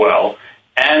that as well,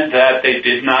 and that they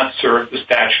did not serve the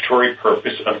statutory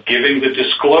purpose of giving the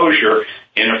disclosure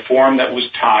in a form that was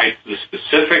tied to the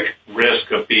specific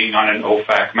risk of being on an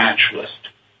OFAC match list.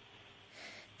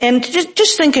 And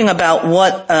just thinking about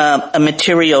what a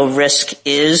material risk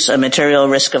is, a material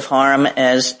risk of harm,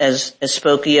 as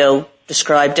Spokio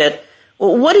described it,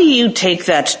 what do you take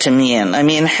that to mean? I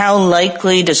mean, how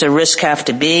likely does a risk have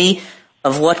to be?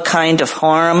 Of what kind of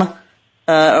harm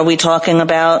are we talking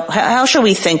about? How should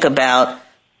we think about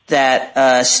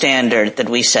that standard that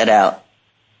we set out?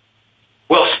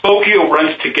 Well, Spokio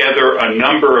runs together a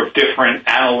number of different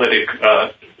analytic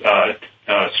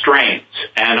strains,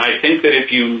 and I think that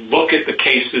if you look at the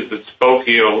cases that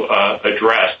Spokio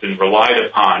addressed and relied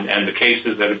upon, and the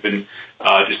cases that have been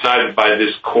decided by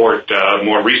this court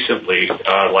more recently,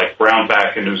 like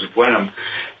Brownback and Uzubuenum,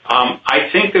 I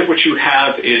think that what you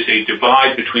have is a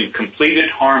divide between completed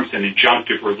harms and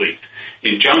injunctive relief.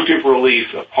 Injunctive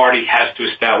relief, a party has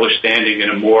to establish standing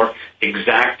in a more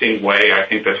exacting way. I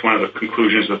think that's one of the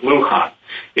conclusions of Lujan.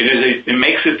 It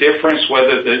makes a difference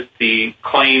whether the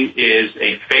claim is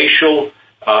a facial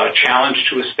challenge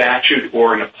to a statute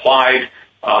or an applied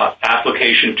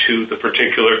application to the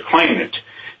particular claimant.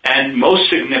 And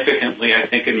most significantly, I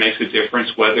think it makes a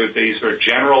difference whether these are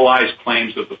generalized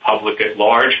claims of the public at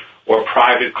large or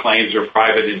private claims or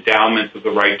private endowments of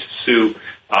the right to sue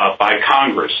by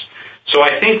Congress. So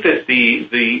I think that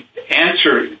the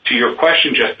answer to your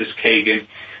question, Justice Kagan,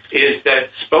 is that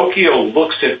Spokio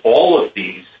looks at all of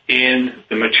these in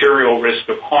the material risk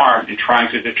of harm in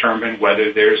trying to determine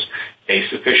whether there's a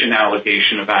sufficient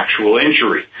allegation of actual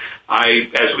injury.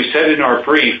 As we said in our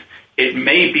brief, it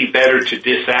may be better to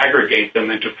disaggregate them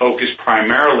and to focus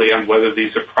primarily on whether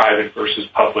these are private versus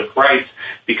public rights,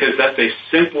 because that's a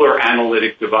simpler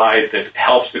analytic divide that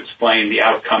helps explain the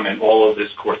outcome in all of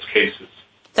this court's cases.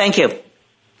 Thank you.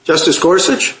 Justice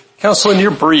Gorsuch? Counsel, in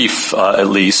your brief, at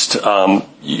least,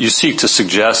 you seek to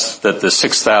suggest that the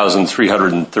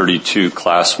 6,332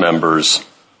 class members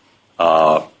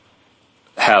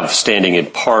have standing in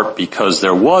part because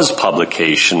there was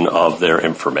publication of their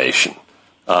information,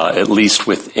 at least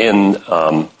within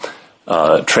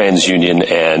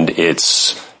TransUnion and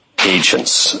its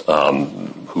agents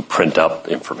who print up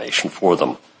information for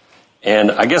them.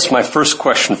 And I guess my first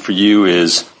question for you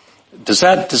is, does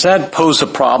that pose a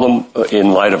problem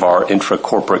in light of our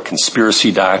intra-corporate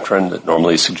conspiracy doctrine that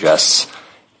normally suggests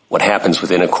what happens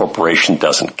within a corporation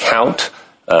doesn't count?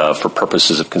 For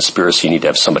purposes of conspiracy, you need to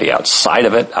have somebody outside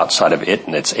of it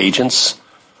and its agents.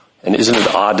 And isn't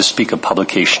it odd to speak of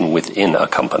publication within a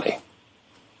company?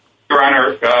 Your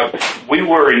Honor, we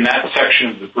were in that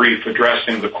section of the brief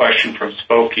addressing the question from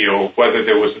Spokio of whether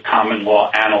there was a common law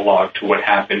analog to what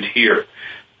happened here.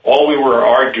 All we were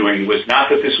arguing was not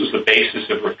that this was the basis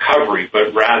of recovery,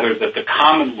 but rather that the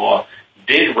common law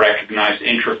did recognize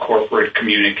intra-corporate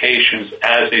communications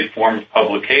as a form of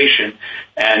publication,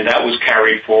 and that was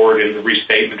carried forward in the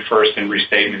restatement first and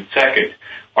restatement second.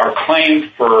 Our claim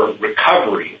for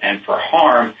recovery and for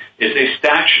harm is a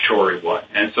statutory one,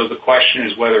 and so the question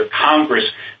is whether Congress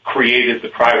created the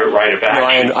private right of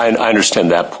action. No, I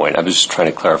understand that point. I was just trying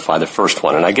to clarify the first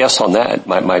one, and I guess on that,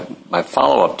 my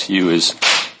follow-up to you is,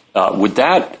 would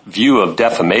that view of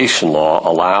defamation law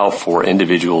allow for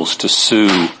individuals to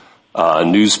sue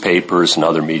newspapers and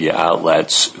other media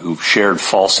outlets who've shared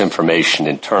false information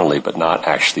internally but not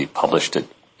actually published it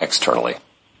externally?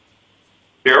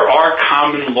 There are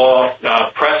common law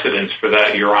precedents for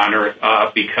that, Your Honor,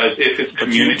 because if it's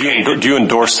communicated... Do you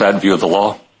endorse that view of the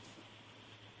law?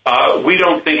 We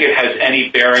don't think it has any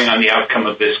bearing on the outcome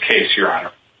of this case, Your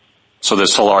Honor. So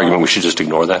this whole argument, we should just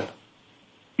ignore that?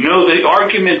 No, the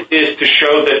argument is to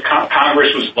show that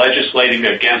Congress was legislating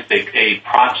against a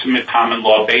proximate common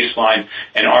law baseline,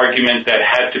 an argument that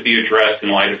had to be addressed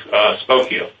in light of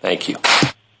Spokio. Thank you.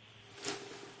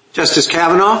 Justice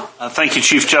Kavanaugh? Thank you,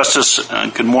 Chief Justice.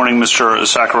 Good morning, Mr.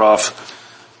 Sakharov.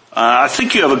 I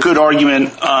think you have a good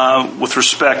argument with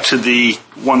respect to the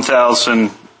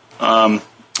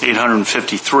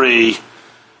 1,853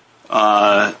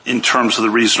 in terms of the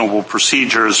reasonable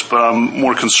procedures, but I'm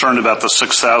more concerned about the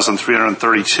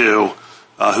 6,332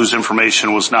 whose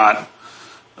information was not,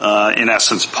 in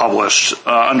essence, published.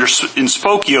 In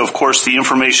Spokio, of course, the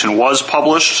information was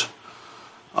published,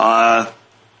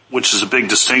 which is a big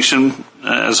distinction,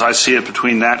 as I see it,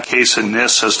 between that case and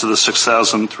this as to the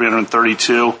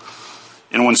 6,332.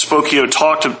 And when Spokio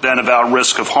talked then about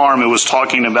risk of harm, it was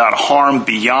talking about harm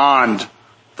beyond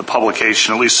the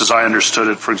publication, at least as I understood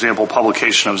it, for example,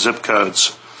 publication of zip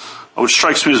codes, which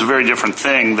strikes me as a very different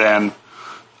thing than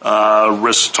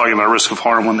talking about risk of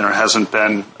harm when there hasn't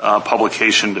been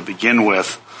publication to begin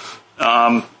with.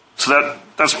 So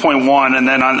that's point one. And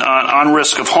then on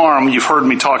risk of harm, you've heard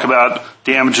me talk about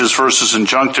damages versus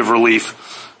injunctive relief.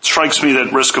 It strikes me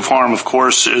that risk of harm, of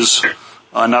course, is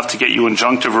enough to get you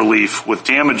injunctive relief with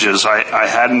damages. I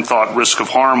hadn't thought risk of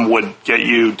harm would get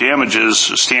you damages,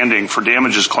 standing for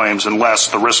damages claims, unless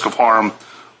the risk of harm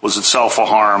was itself a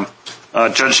harm.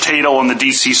 Judge Tatel in the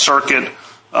D.C. Circuit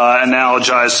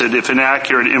analogized that if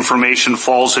inaccurate information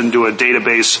falls into a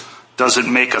database, does it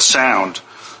make a sound?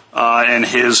 And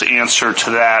his answer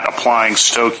to that, applying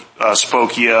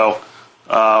Spokio,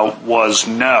 was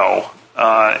no.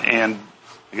 And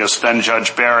I guess then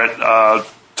Judge Barrett,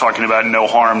 talking about no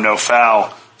harm, no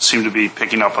foul, seemed to be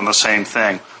picking up on the same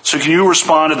thing. So can you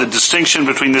respond to the distinction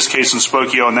between this case and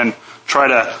Spokio, and then try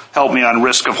to help me on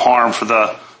risk of harm for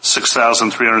the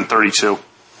 6,332?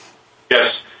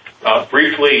 Yes.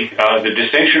 Briefly, the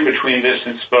distinction between this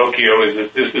and Spokio is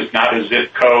that this is not a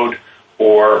zip code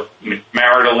or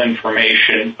marital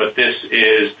information, but this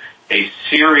is a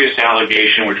serious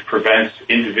allegation which prevents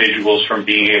individuals from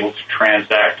being able to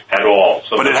transact at all.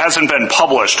 So, but it hasn't been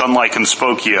published, unlike in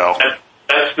Spokio.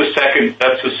 That's the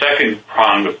second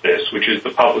prong of this, which is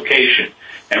the publication.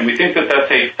 And we think that that's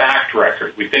a fact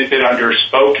record. We think that under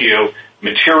Spokio,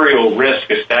 material risk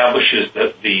establishes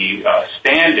the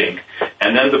standing,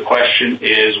 and then the question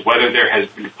is whether there has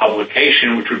been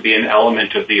publication, which would be an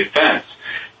element of the offense.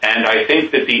 And I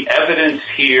think that the evidence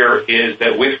here is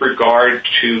that with regard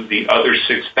to the other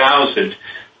 6,000,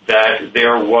 that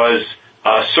there was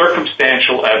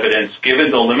circumstantial evidence given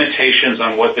the limitations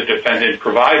on what the defendant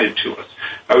provided to us.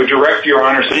 I would direct Your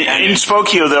Honor's attention. In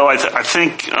Spokio, though, I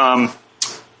think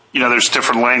there's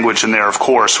different language in there, of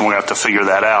course, and we have to figure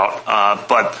that out.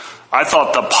 But I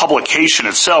thought the publication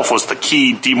itself was the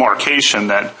key demarcation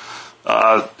that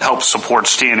helps support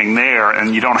standing there,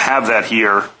 and you don't have that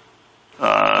here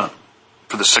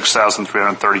for the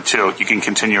 6,332. You can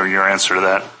continue your answer to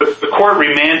that. The court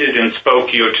remanded in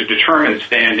Spokio to determine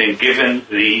standing given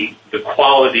the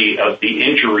quality of the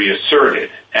injury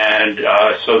asserted, and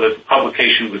so that the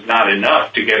publication was not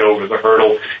enough to get over the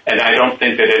hurdle. And I don't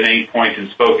think that at any point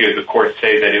in Spokio the court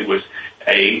say that it was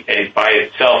by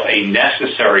itself a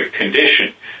necessary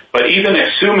condition. But even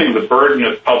assuming the burden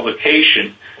of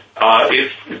publication,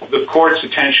 if the court's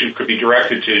attention could be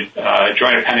directed to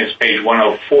Joint Appendix page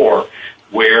 104,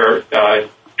 where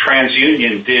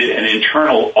TransUnion did an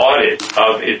internal audit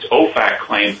of its OFAC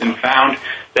claims and found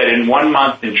that in 1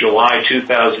 month in July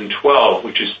 2012,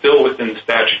 which is still within the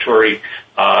statutory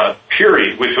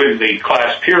period, within the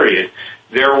class period,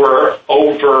 there were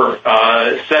over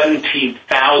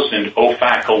 17,000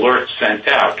 OFAC alerts sent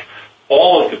out.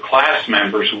 All of the class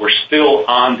members were still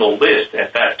on the list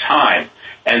at that time.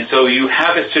 And so you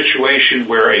have a situation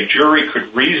where a jury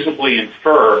could reasonably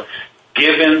infer,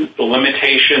 given the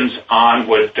limitations on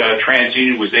what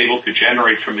TransUnion was able to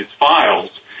generate from its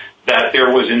files, that there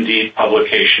was indeed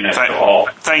publication at all.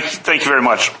 Thank you very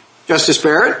much. Justice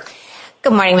Barrett?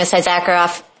 Good morning, Ms.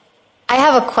 Zakharoff. I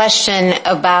have a question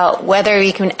about whether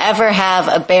you can ever have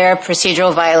a bare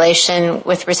procedural violation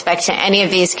with respect to any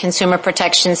of these consumer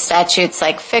protection statutes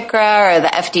like FCRA or the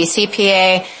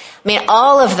FDCPA. I mean,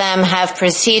 all of them have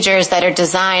procedures that are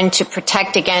designed to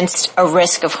protect against a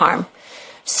risk of harm.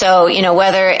 So,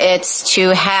 whether it's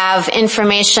to have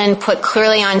information put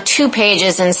clearly on 2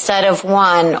 pages instead of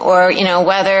 1, or,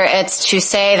 whether it's to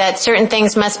say that certain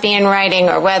things must be in writing,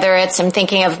 or whether it's, I'm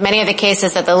thinking of many of the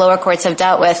cases that the lower courts have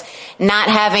dealt with, not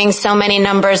having so many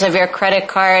numbers of your credit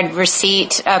card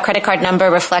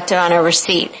number reflected on a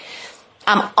receipt.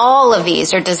 All of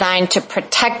these are designed to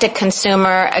protect a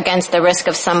consumer against the risk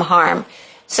of some harm.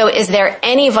 So is there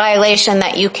any violation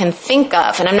that you can think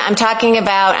of? And I'm not talking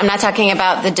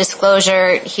about the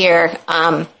disclosure here.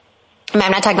 I'm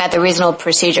not talking about the reasonable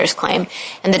procedures claim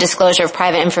and the disclosure of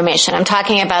private information. I'm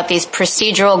talking about these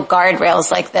procedural guardrails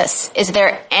like this. Is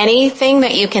there anything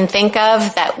that you can think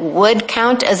of that would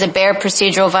count as a bare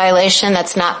procedural violation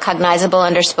that's not cognizable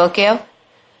under Spokio?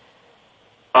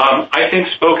 I think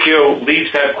Spokio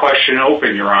leaves that question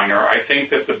open, Your Honor. I think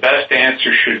that the best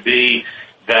answer should be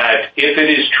that if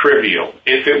it is trivial,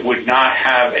 if it would not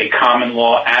have a common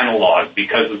law analog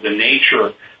because of the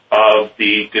nature of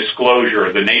the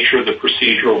disclosure, the nature of the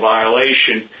procedural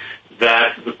violation,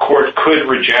 that the court could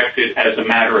reject it as a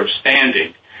matter of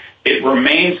standing. It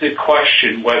remains a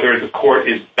question whether the court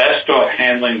is best off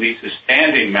handling these as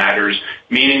standing matters,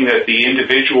 meaning that the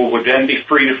individual would then be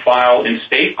free to file in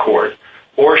state court,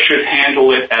 or should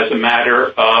handle it as a matter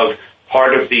of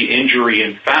part of the injury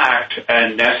in fact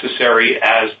and necessary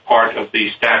as part of the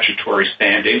statutory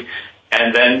standing,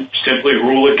 and then simply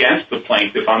rule against the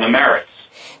plaintiff on the merits.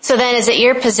 So then is it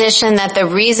your position that the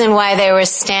reason why they were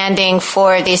standing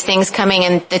for these things coming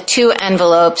in the two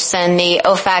envelopes and the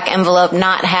OFAC envelope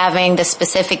not having the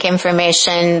specific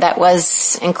information that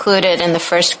was included in the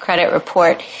first credit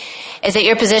report, is it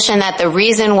your position that the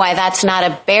reason why that's not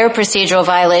a bare procedural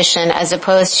violation as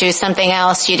opposed to something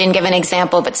else, you didn't give an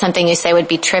example, but something you say would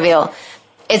be trivial,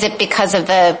 is it because of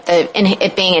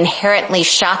it being inherently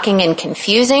shocking and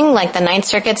confusing, like the Ninth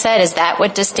Circuit said? Is that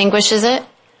what distinguishes it?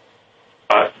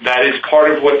 That is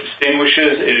part of what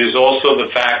distinguishes. It is also the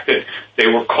fact that they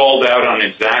were called out on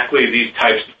exactly these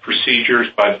types of procedures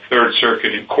by the Third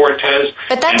Circuit in Cortez.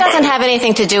 But that doesn't have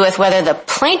anything to do with whether the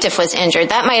plaintiff was injured.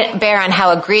 That might bear on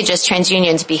how egregious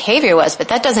TransUnion's behavior was, but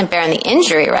that doesn't bear on the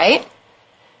injury, right?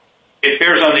 It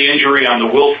bears on the injury on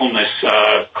the willfulness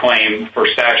claim for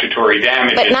statutory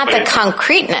damages. But not the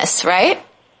concreteness, right?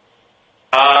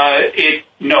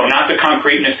 No, not the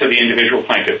concreteness of the individual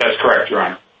plaintiff. That's correct, Your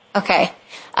Honor. Okay.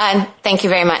 Thank you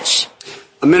very much.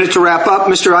 A minute to wrap up.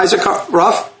 Mr.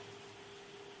 Isaac-Ruff.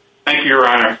 Thank you, Your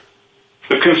Honor.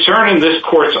 The concern in this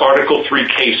Court's Article III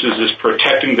cases is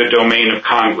protecting the domain of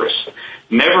Congress.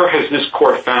 Never has this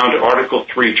Court found Article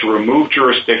III to remove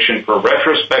jurisdiction for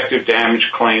retrospective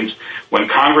damage claims when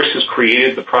Congress has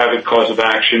created the private cause of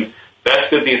action,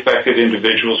 vested the affected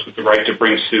individuals with the right to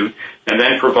bring suit, and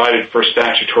then provided for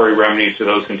statutory remedies to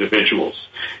those individuals.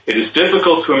 It is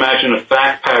difficult to imagine a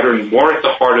fact pattern more at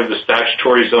the heart of the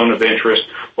statutory zone of interest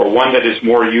or one that is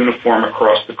more uniform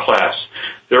across the class.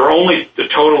 There are only a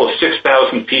total of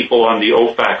 6,000 people on the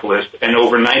OFAC list, and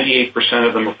over 98%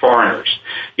 of them are foreigners.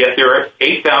 Yet there are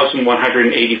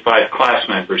 8,185 class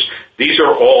members. These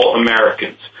are all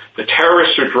Americans. The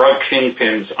terrorists or drug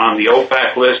kingpins on the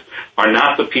OFAC list are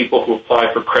not the people who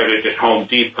apply for credit at Home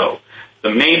Depot. The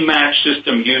main match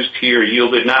system used here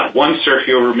yielded not one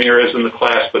Sergio Ramirez in the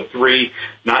class, but three,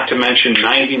 not to mention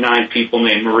 99 people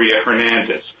named Maria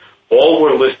Hernandez. All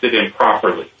were listed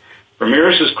improperly.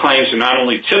 Ramirez's claims are not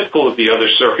only typical of the other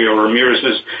Sergio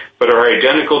Ramirez's, but are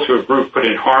identical to a group put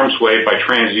in harm's way by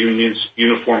TransUnion's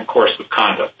uniform course of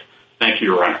conduct. Thank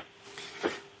you, Your Honor.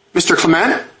 Mr.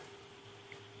 Clement?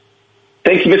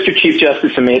 Thank you, Mr. Chief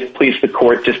Justice, and may it please the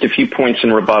Court, just a few points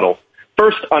in rebuttal.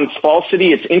 First, on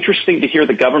falsity, it's interesting to hear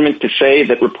the government to say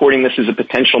that reporting this as a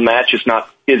potential match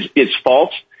is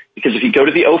false, because if you go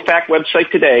to the OFAC website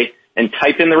today and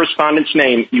type in the respondent's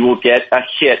name, you will get a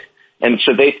hit. And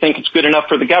so they think it's good enough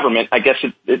for the government. I guess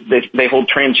they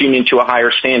hold TransUnion to a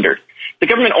higher standard. The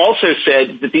government also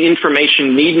said that the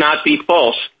information need not be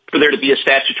false for there to be a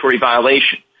statutory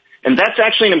violation. And that's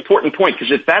actually an important point,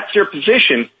 because if that's their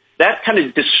position, that kind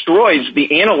of destroys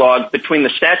the analog between the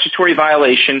statutory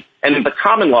violation and the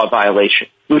common law violation,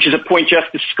 which is a point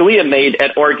Justice Scalia made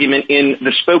at argument in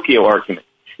the Spokio argument.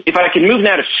 If I can move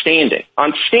now to standing.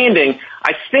 On standing,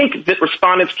 I think that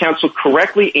Respondents' Counsel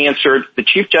correctly answered the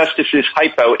Chief Justice's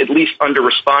hypo, at least under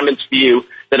Respondents' view,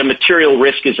 that a material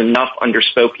risk is enough under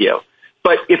Spokio.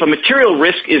 But if a material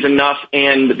risk is enough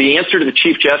and the answer to the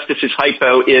Chief Justice's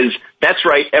hypo is, that's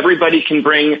right, everybody can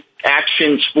bring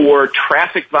actions for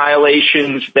traffic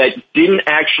violations that didn't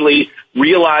actually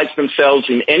realize themselves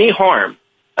in any harm.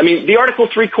 I mean, the Article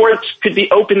III courts could be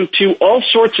open to all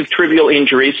sorts of trivial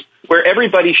injuries where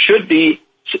everybody should be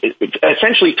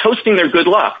essentially toasting their good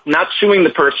luck, not suing the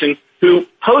person who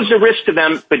posed a risk to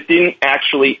them but didn't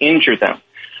actually injure them.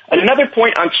 Another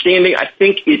point on standing, I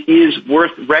think it is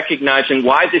worth recognizing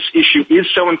why this issue is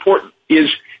so important, is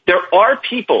there are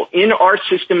people in our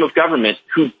system of government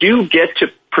who do get to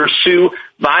pursue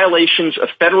violations of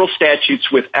federal statutes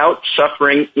without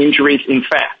suffering injuries in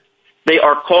fact. They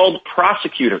are called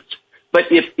prosecutors.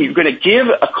 But if you're going to give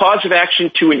a cause of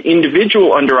action to an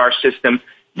individual under our system,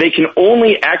 they can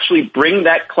only actually bring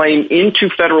that claim into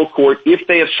federal court if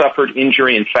they have suffered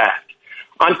injury in fact.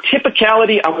 On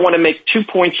typicality, I want to make 2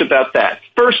 points about that.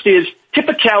 First is,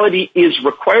 typicality is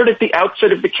required at the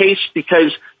outset of the case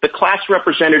because the class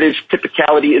representative's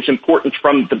typicality is important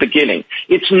from the beginning.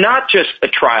 It's not just a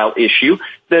trial issue.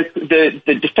 The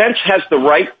defense has the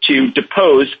right to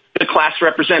depose the class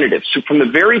representative. So from the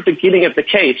very beginning of the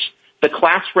case, the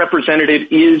class representative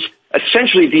is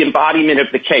essentially the embodiment of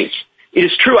the case. It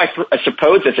is true, I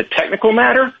suppose, as a technical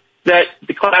matter, that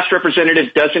the class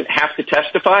representative doesn't have to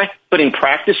testify, but in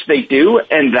practice they do,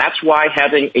 and that's why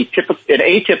having an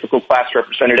atypical class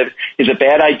representative is a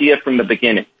bad idea from the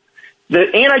beginning. The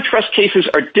antitrust cases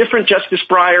are different, Justice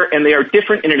Breyer, and they are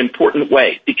different in an important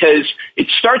way, because it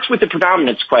starts with the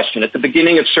predominance question at the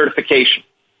beginning of certification.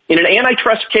 In an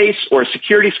antitrust case or a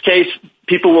securities case,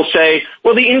 people will say,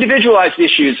 well, the individualized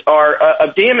issues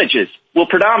of damages will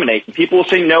predominate. And people will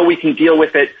say, no, we can deal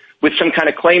with it with some kind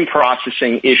of claim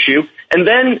processing issue. And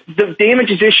then the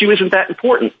damages issue isn't that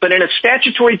important. But in a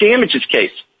statutory damages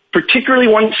case, particularly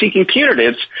one seeking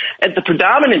punitives, at the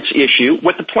predominance issue,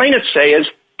 what the plaintiffs say is,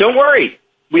 don't worry,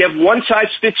 we have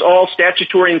one-size-fits-all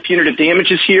statutory and punitive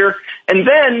damages here. And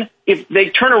then if they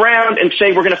turn around and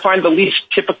say we're going to find the least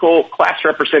typical class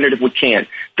representative we can,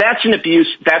 that's an abuse.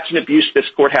 That's an abuse this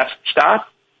court has to stop.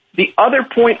 The other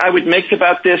point I would make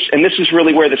about this, and this is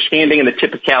really where the standing and the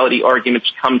typicality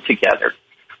arguments come together,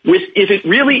 if it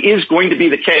really is going to be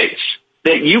the case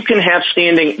that you can have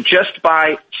standing just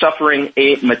by suffering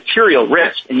a material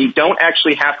risk and you don't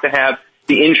actually have to have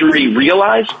the injury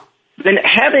realized, then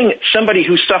having somebody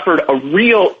who suffered a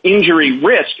real injury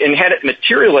risk and had it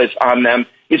materialized on them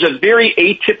is a very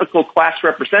atypical class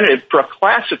representative for a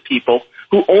class of people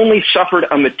who only suffered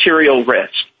a material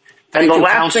risk. And the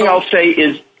last thing I'll say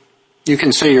is... You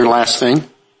can say your last thing.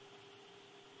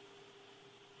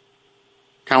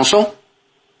 Counsel?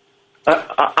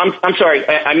 I'm sorry.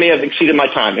 I may have exceeded my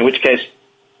time, in which case...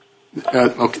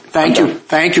 Okay.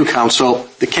 Thank you, counsel.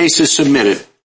 The case is submitted.